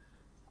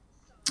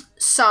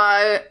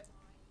 So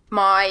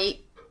my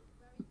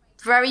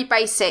very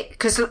basic,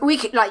 because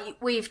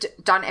we've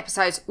done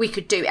episodes, we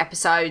could do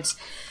episodes,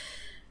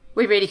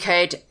 we really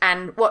could,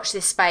 and watch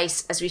this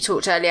space. As we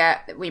talked earlier,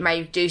 we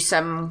may do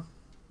some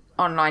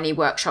online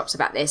workshops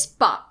about this,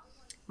 but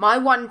my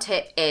one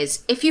tip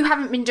is, if you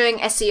haven't been doing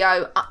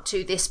SEO up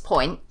to this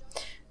point,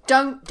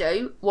 don't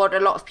do what a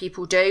lot of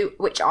people do,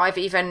 which I've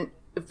even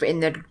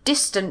in the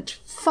distant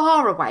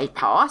far away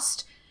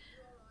past.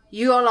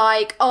 You're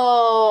like,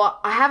 oh,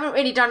 I haven't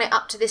really done it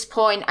up to this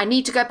point. I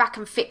need to go back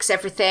and fix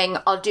everything.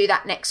 I'll do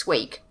that next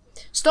week.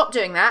 Stop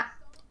doing that.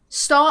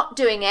 Start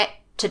doing it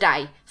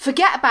today.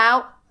 Forget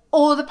about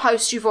all the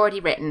posts you've already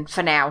written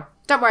for now.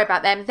 Don't worry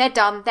about them. They're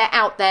done. They're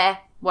out there.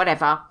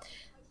 Whatever.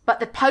 But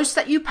the post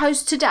that you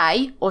post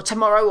today or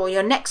tomorrow or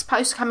your next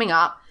post coming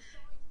up,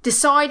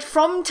 decide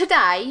from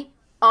today,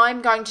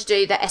 I'm going to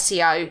do the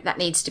SEO that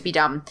needs to be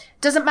done.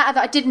 Doesn't matter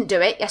that I didn't do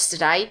it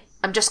yesterday.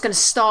 I'm just going to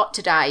start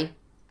today.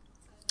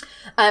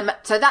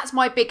 So that's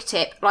my big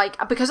tip,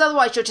 because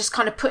otherwise you're just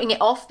kind of putting it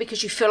off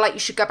because you feel like you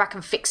should go back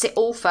and fix it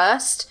all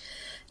first.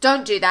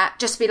 Don't do that.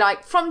 Just be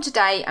like, from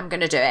today, I'm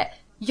going to do it.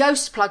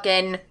 Yoast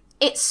plugin.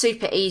 It's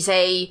super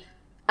easy.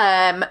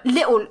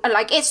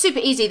 It's super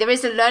easy. There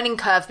is a learning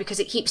curve because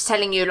it keeps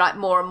telling you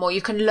more and more.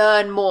 You can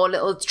learn more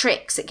little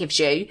tricks it gives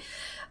you.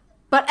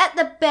 But at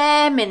the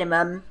bare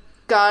minimum,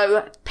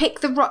 go pick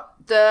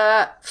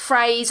the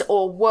phrase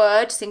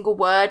or single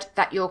word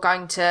that you're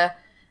going to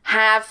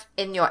have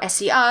in your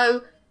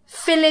SEO,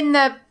 fill in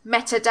the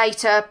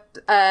metadata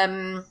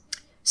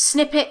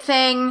snippet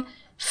thing,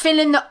 fill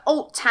in the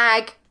alt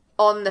tag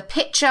on the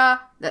picture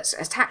that's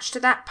attached to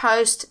that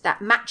post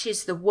that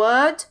matches the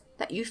word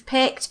that you've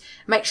picked.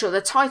 Make sure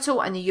the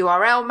title and the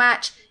URL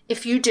match.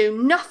 If you do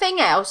nothing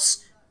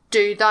else,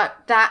 do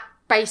that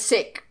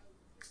basic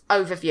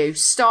overview.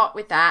 Start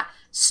with that.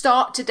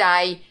 Start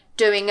today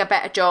doing a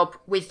better job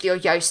with your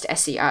Yoast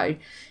SEO.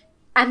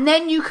 And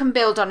then you can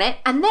build on it.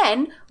 And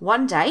then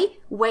one day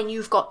when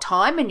you've got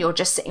time and you're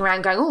just sitting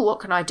around going, oh, what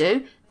can I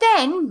do?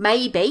 Then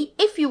maybe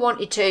if you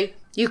wanted to,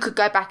 you could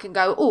go back and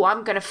go, oh,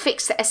 I'm going to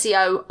fix the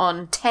SEO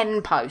on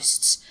 10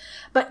 posts.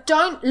 But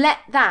don't let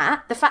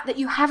the fact that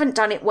you haven't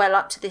done it well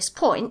up to this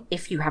point,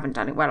 if you haven't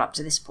done it well up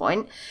to this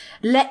point,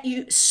 let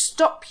you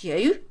stop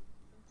you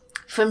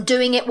from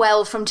doing it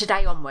well from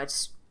today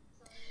onwards.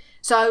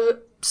 So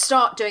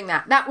start doing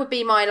that. That would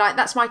be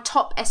that's my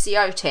top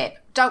SEO tip.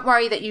 Don't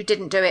worry that you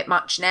didn't do it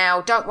much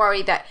now. Don't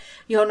worry that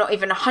you're not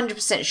even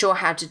 100% sure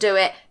how to do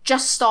it.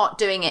 Just start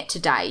doing it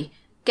today.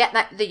 Get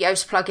the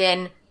Yoast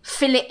plugin,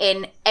 fill it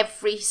in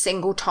every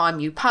single time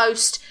you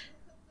post.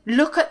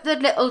 Look at the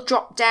little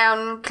drop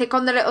down, click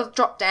on the little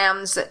drop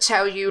downs that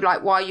tell you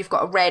why you've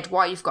got a red,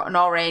 why you've got an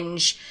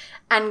orange,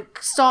 and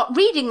start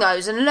reading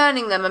those and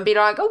learning them and be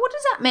like, oh, what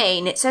does that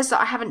mean? It says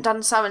that I haven't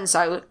done so and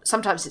so.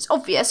 Sometimes it's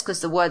obvious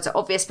because the words are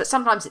obvious, but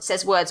sometimes it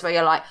says words where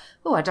you're like,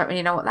 oh, I don't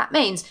really know what that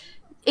means.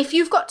 If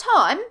you've got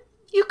time,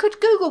 you could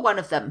Google one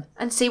of them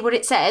and see what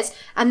it says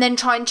and then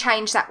try and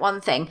change that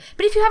one thing.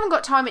 But if you haven't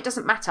got time, it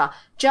doesn't matter.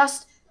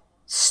 Just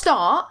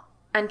start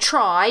and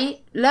try,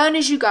 learn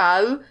as you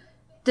go.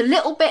 The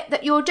little bit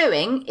that you're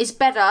doing is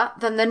better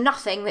than the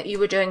nothing that you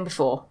were doing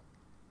before.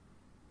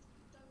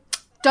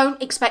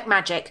 Don't expect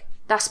magic.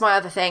 That's my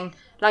other thing.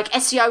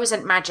 SEO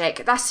isn't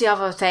magic. That's the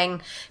other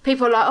thing.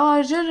 People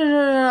are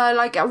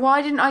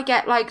why didn't I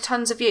get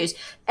tons of views?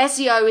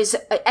 SEO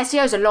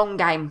is a long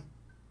game.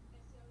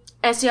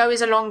 SEO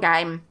is a long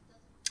game.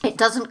 It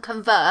doesn't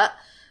convert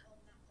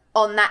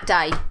on that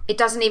day. It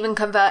doesn't even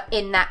convert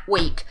in that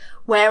week.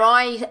 Where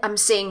I am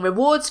seeing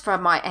rewards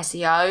from my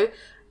SEO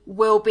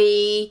will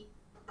be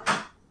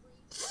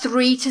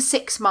 3 to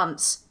 6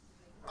 months,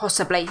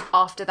 possibly,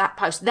 after that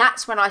post.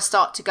 That's when I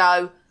start to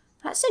go,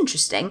 that's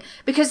interesting,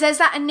 because there's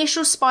that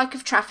initial spike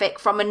of traffic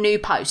from a new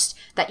post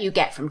that you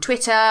get from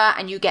Twitter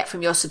and you get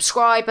from your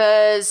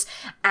subscribers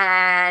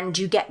and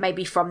you get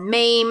maybe from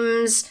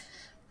memes.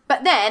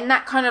 But then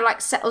that kind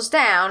of settles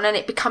down and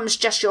it becomes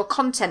just your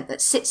content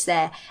that sits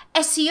there.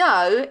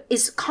 SEO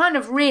is kind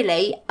of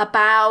really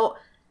about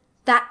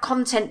that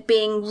content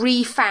being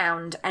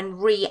refound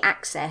and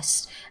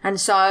re-accessed. And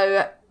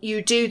so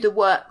you do the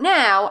work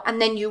now and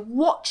then you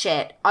watch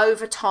it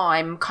over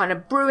time, kind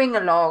of brewing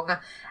along,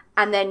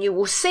 and then you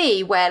will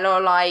see where you're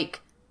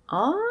like,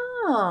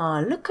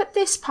 look at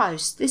this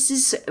post. This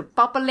is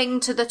bubbling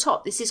to the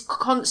top. This is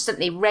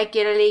constantly,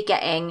 regularly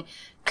getting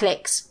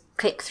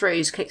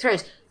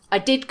click-throughs. I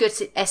did good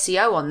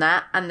SEO on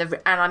that, and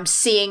I'm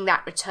seeing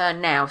that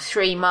return now,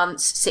 3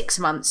 months, 6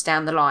 months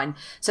down the line.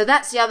 So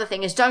that's the other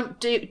thing, is don't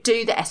do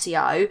the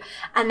SEO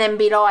and then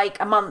be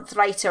a month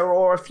later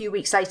or a few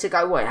weeks later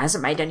go, well, it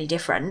hasn't made any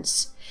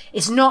difference.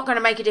 It's not going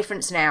to make a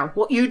difference now.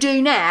 What you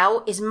do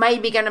now is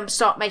maybe going to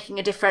start making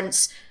a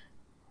difference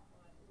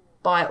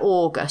by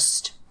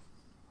August.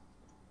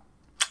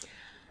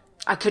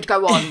 I could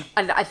go on,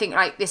 and I think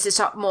this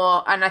is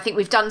more, and I think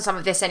we've done some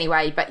of this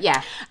anyway, but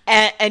yeah.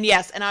 And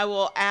yes, and I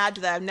will add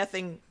that I have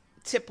nothing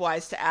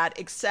tip-wise to add,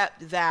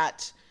 except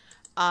that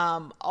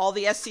all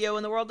the SEO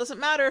in the world doesn't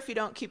matter if you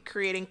don't keep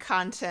creating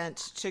content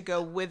to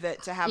go with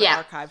it to have it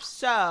archived.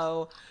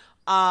 So,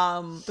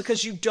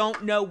 because you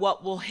don't know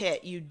what will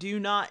hit. You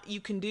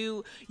can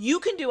do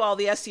all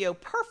the SEO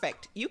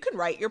perfect. You can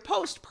write your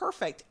post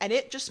perfect, and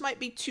it just might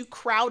be too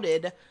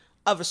crowded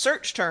of a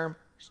search term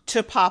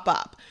to pop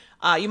up.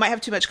 You might have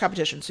too much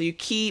competition. So you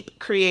keep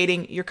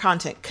creating your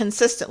content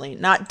consistently,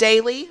 not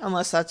daily,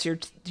 unless that's your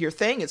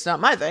thing. It's not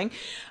my thing.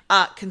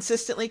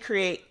 Consistently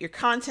create your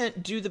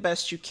content, do the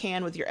best you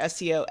can with your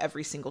SEO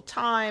every single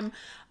time.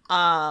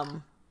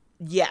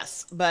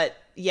 Yes, but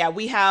yeah,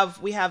 we have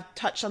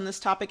touched on this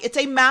topic. It's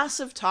a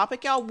massive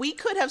topic, y'all. We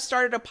could have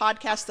started a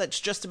podcast that's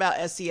just about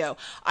SEO.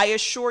 I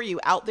assure you,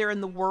 out there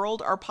in the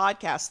world are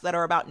podcasts that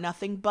are about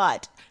nothing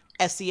but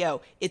SEO.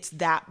 It's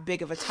that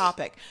big of a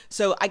topic.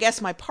 So I guess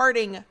my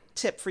parting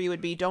tip for you would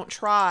be, don't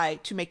try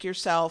to make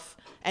yourself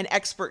an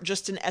expert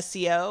just in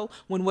SEO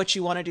when what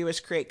you want to do is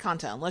create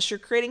content. Unless you're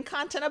creating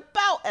content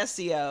about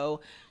SEO,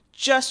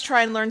 just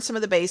try and learn some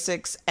of the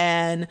basics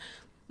and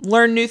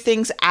learn new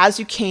things as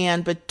you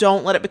can, but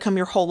don't let it become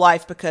your whole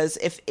life, because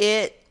if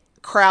it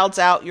crowds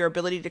out your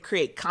ability to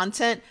create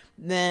content,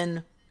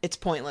 then it's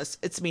pointless.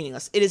 It's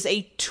meaningless. It is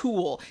a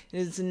tool. It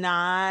is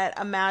not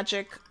a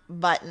magic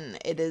button.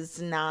 It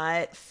is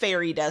not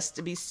fairy dust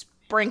to be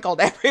sprinkled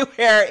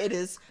everywhere. It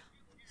is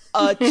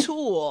a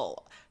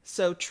tool.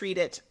 So treat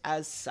it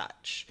as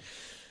such.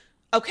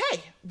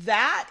 Okay,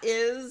 that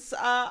is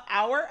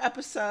our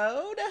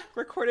episode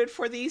recorded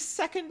for the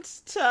second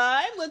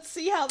time. Let's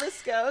see how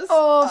this goes.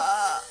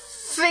 Oh,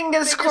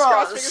 fingers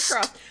crossed. Fingers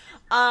crossed.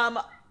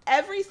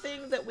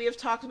 Everything that we have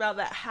talked about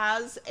that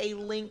has a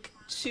link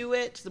to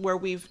it, where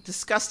we've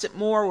discussed it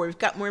more, where we've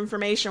got more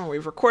information, where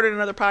we've recorded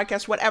another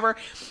podcast, whatever,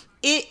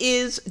 it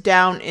is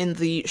down in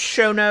the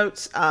show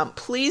notes.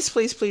 Please,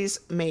 please, please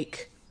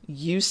make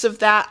use of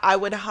that. I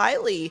would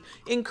highly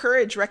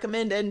encourage,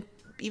 recommend, and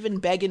even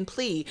beg and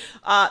plea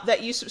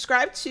that you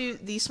subscribe to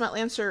the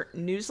Smutlancer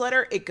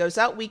newsletter. It goes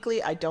out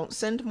weekly. I don't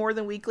send more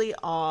than weekly.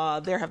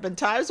 There have been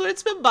times when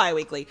it's been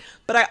bi-weekly,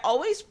 but I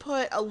always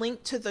put a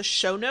link to the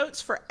show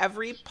notes for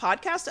every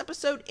podcast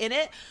episode in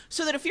it,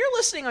 so that if you're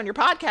listening on your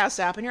podcast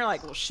app and you're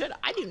like, well, shit,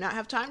 I do not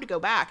have time to go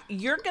back,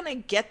 you're going to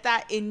get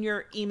that in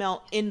your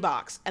email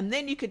inbox. And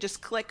then you could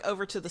just click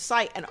over to the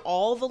site, and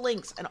all the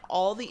links and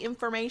all the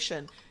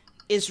information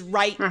is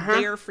right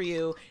there for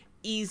you.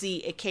 Easy.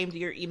 It came to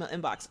your email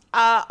inbox.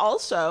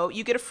 Also,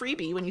 you get a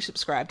freebie when you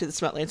subscribe to the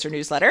Smutlancer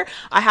newsletter.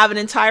 I have an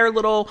entire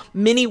little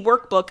mini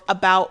workbook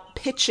about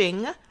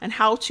pitching and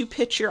how to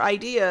pitch your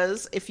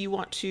ideas if you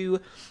want to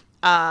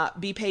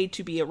be paid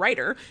to be a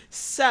writer.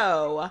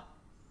 So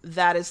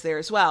that is there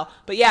as well.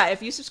 But yeah,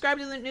 if you subscribe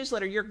to the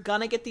newsletter, you're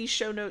gonna get these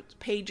show notes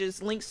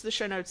pages, links to the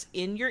show notes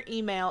in your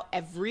email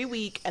every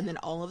week, and then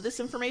all of this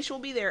information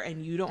will be there,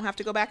 and you don't have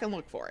to go back and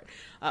look for it.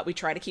 We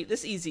try to keep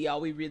this easy,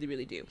 y'all. We really,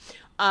 really do.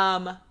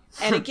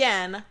 And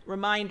again,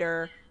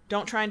 reminder,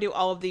 don't try and do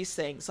all of these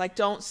things. Like,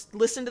 don't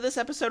listen to this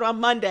episode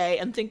on Monday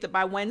and think that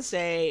by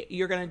Wednesday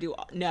you're going to do...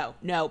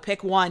 No,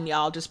 pick one,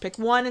 y'all. Just pick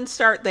one and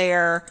start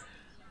there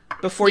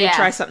before you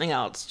try something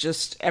else.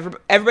 Just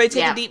everybody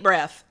take a deep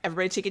breath.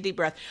 Everybody take a deep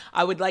breath.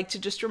 I would like to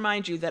just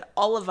remind you that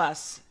all of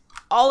us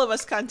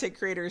content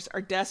creators are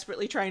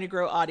desperately trying to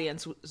grow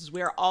audiences.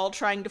 We are all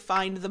trying to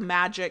find the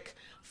magic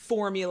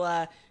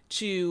formula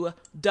to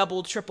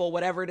double, triple,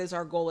 whatever it is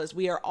our goal is.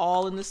 We are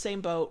all in the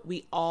same boat.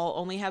 We all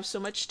only have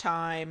so much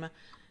time.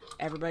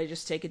 Everybody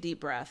just take a deep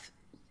breath.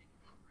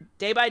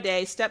 Day by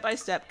day, step by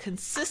step,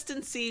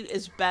 consistency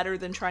is better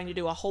than trying to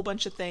do a whole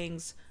bunch of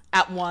things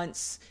at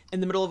once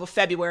in the middle of a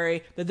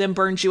February that then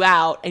burns you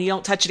out and you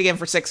don't touch it again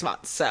for 6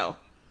 months. So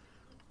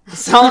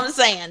that's all I'm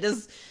saying.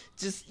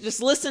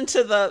 Just listen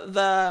to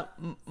the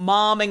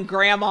mom and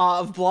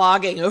grandma of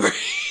blogging over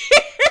here.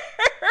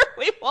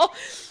 We will...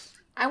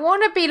 I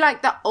want to be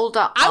like the older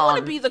aunt. I want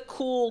to be the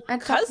cool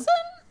cousin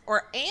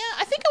or aunt.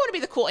 I think I want to be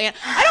the cool aunt.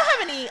 I don't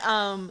have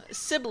any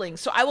siblings,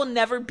 so I will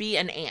never be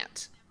an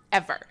aunt,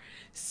 ever.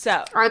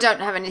 So I don't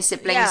have any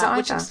siblings either.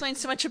 Which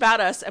explains so much about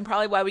us and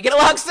probably why we get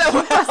along so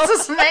well.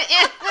 Doesn't it?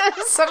 Yeah.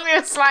 Suddenly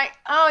it's like,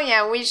 oh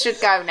yeah, we should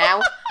go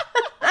now.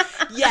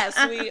 Yes,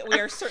 we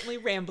are certainly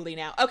rambly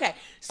now. Okay,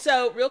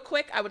 so real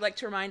quick, I would like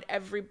to remind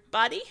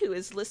everybody who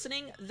is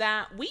listening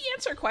that we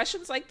answer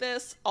questions like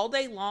this all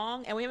day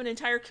long, and we have an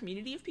entire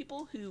community of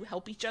people who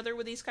help each other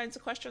with these kinds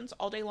of questions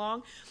all day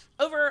long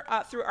over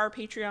through our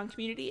Patreon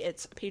community.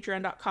 It's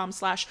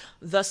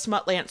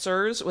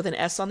patreon.com/thesmutlancers with an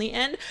S on the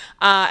end.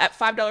 At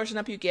 $5 and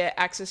up, you get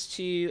access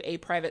to a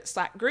private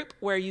Slack group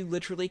where you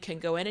literally can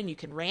go in and you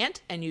can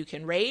rant and you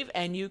can rave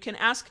and you can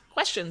ask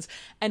questions,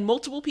 and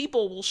multiple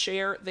people will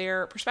share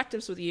their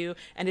perspectives with you,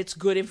 and it's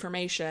good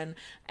information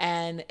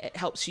and it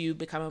helps you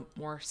become a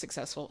more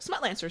successful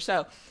Smutlancer.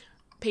 So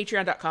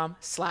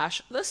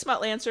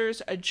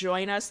patreon.com/thesmutlancers.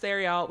 Join us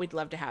there, y'all. We'd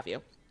love to have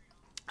you.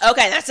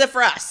 Okay, that's it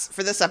for us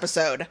for this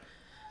episode.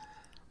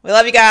 We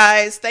love you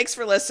guys. Thanks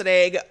for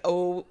listening. We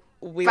will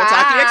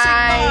talk to you next week.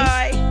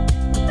 Bye.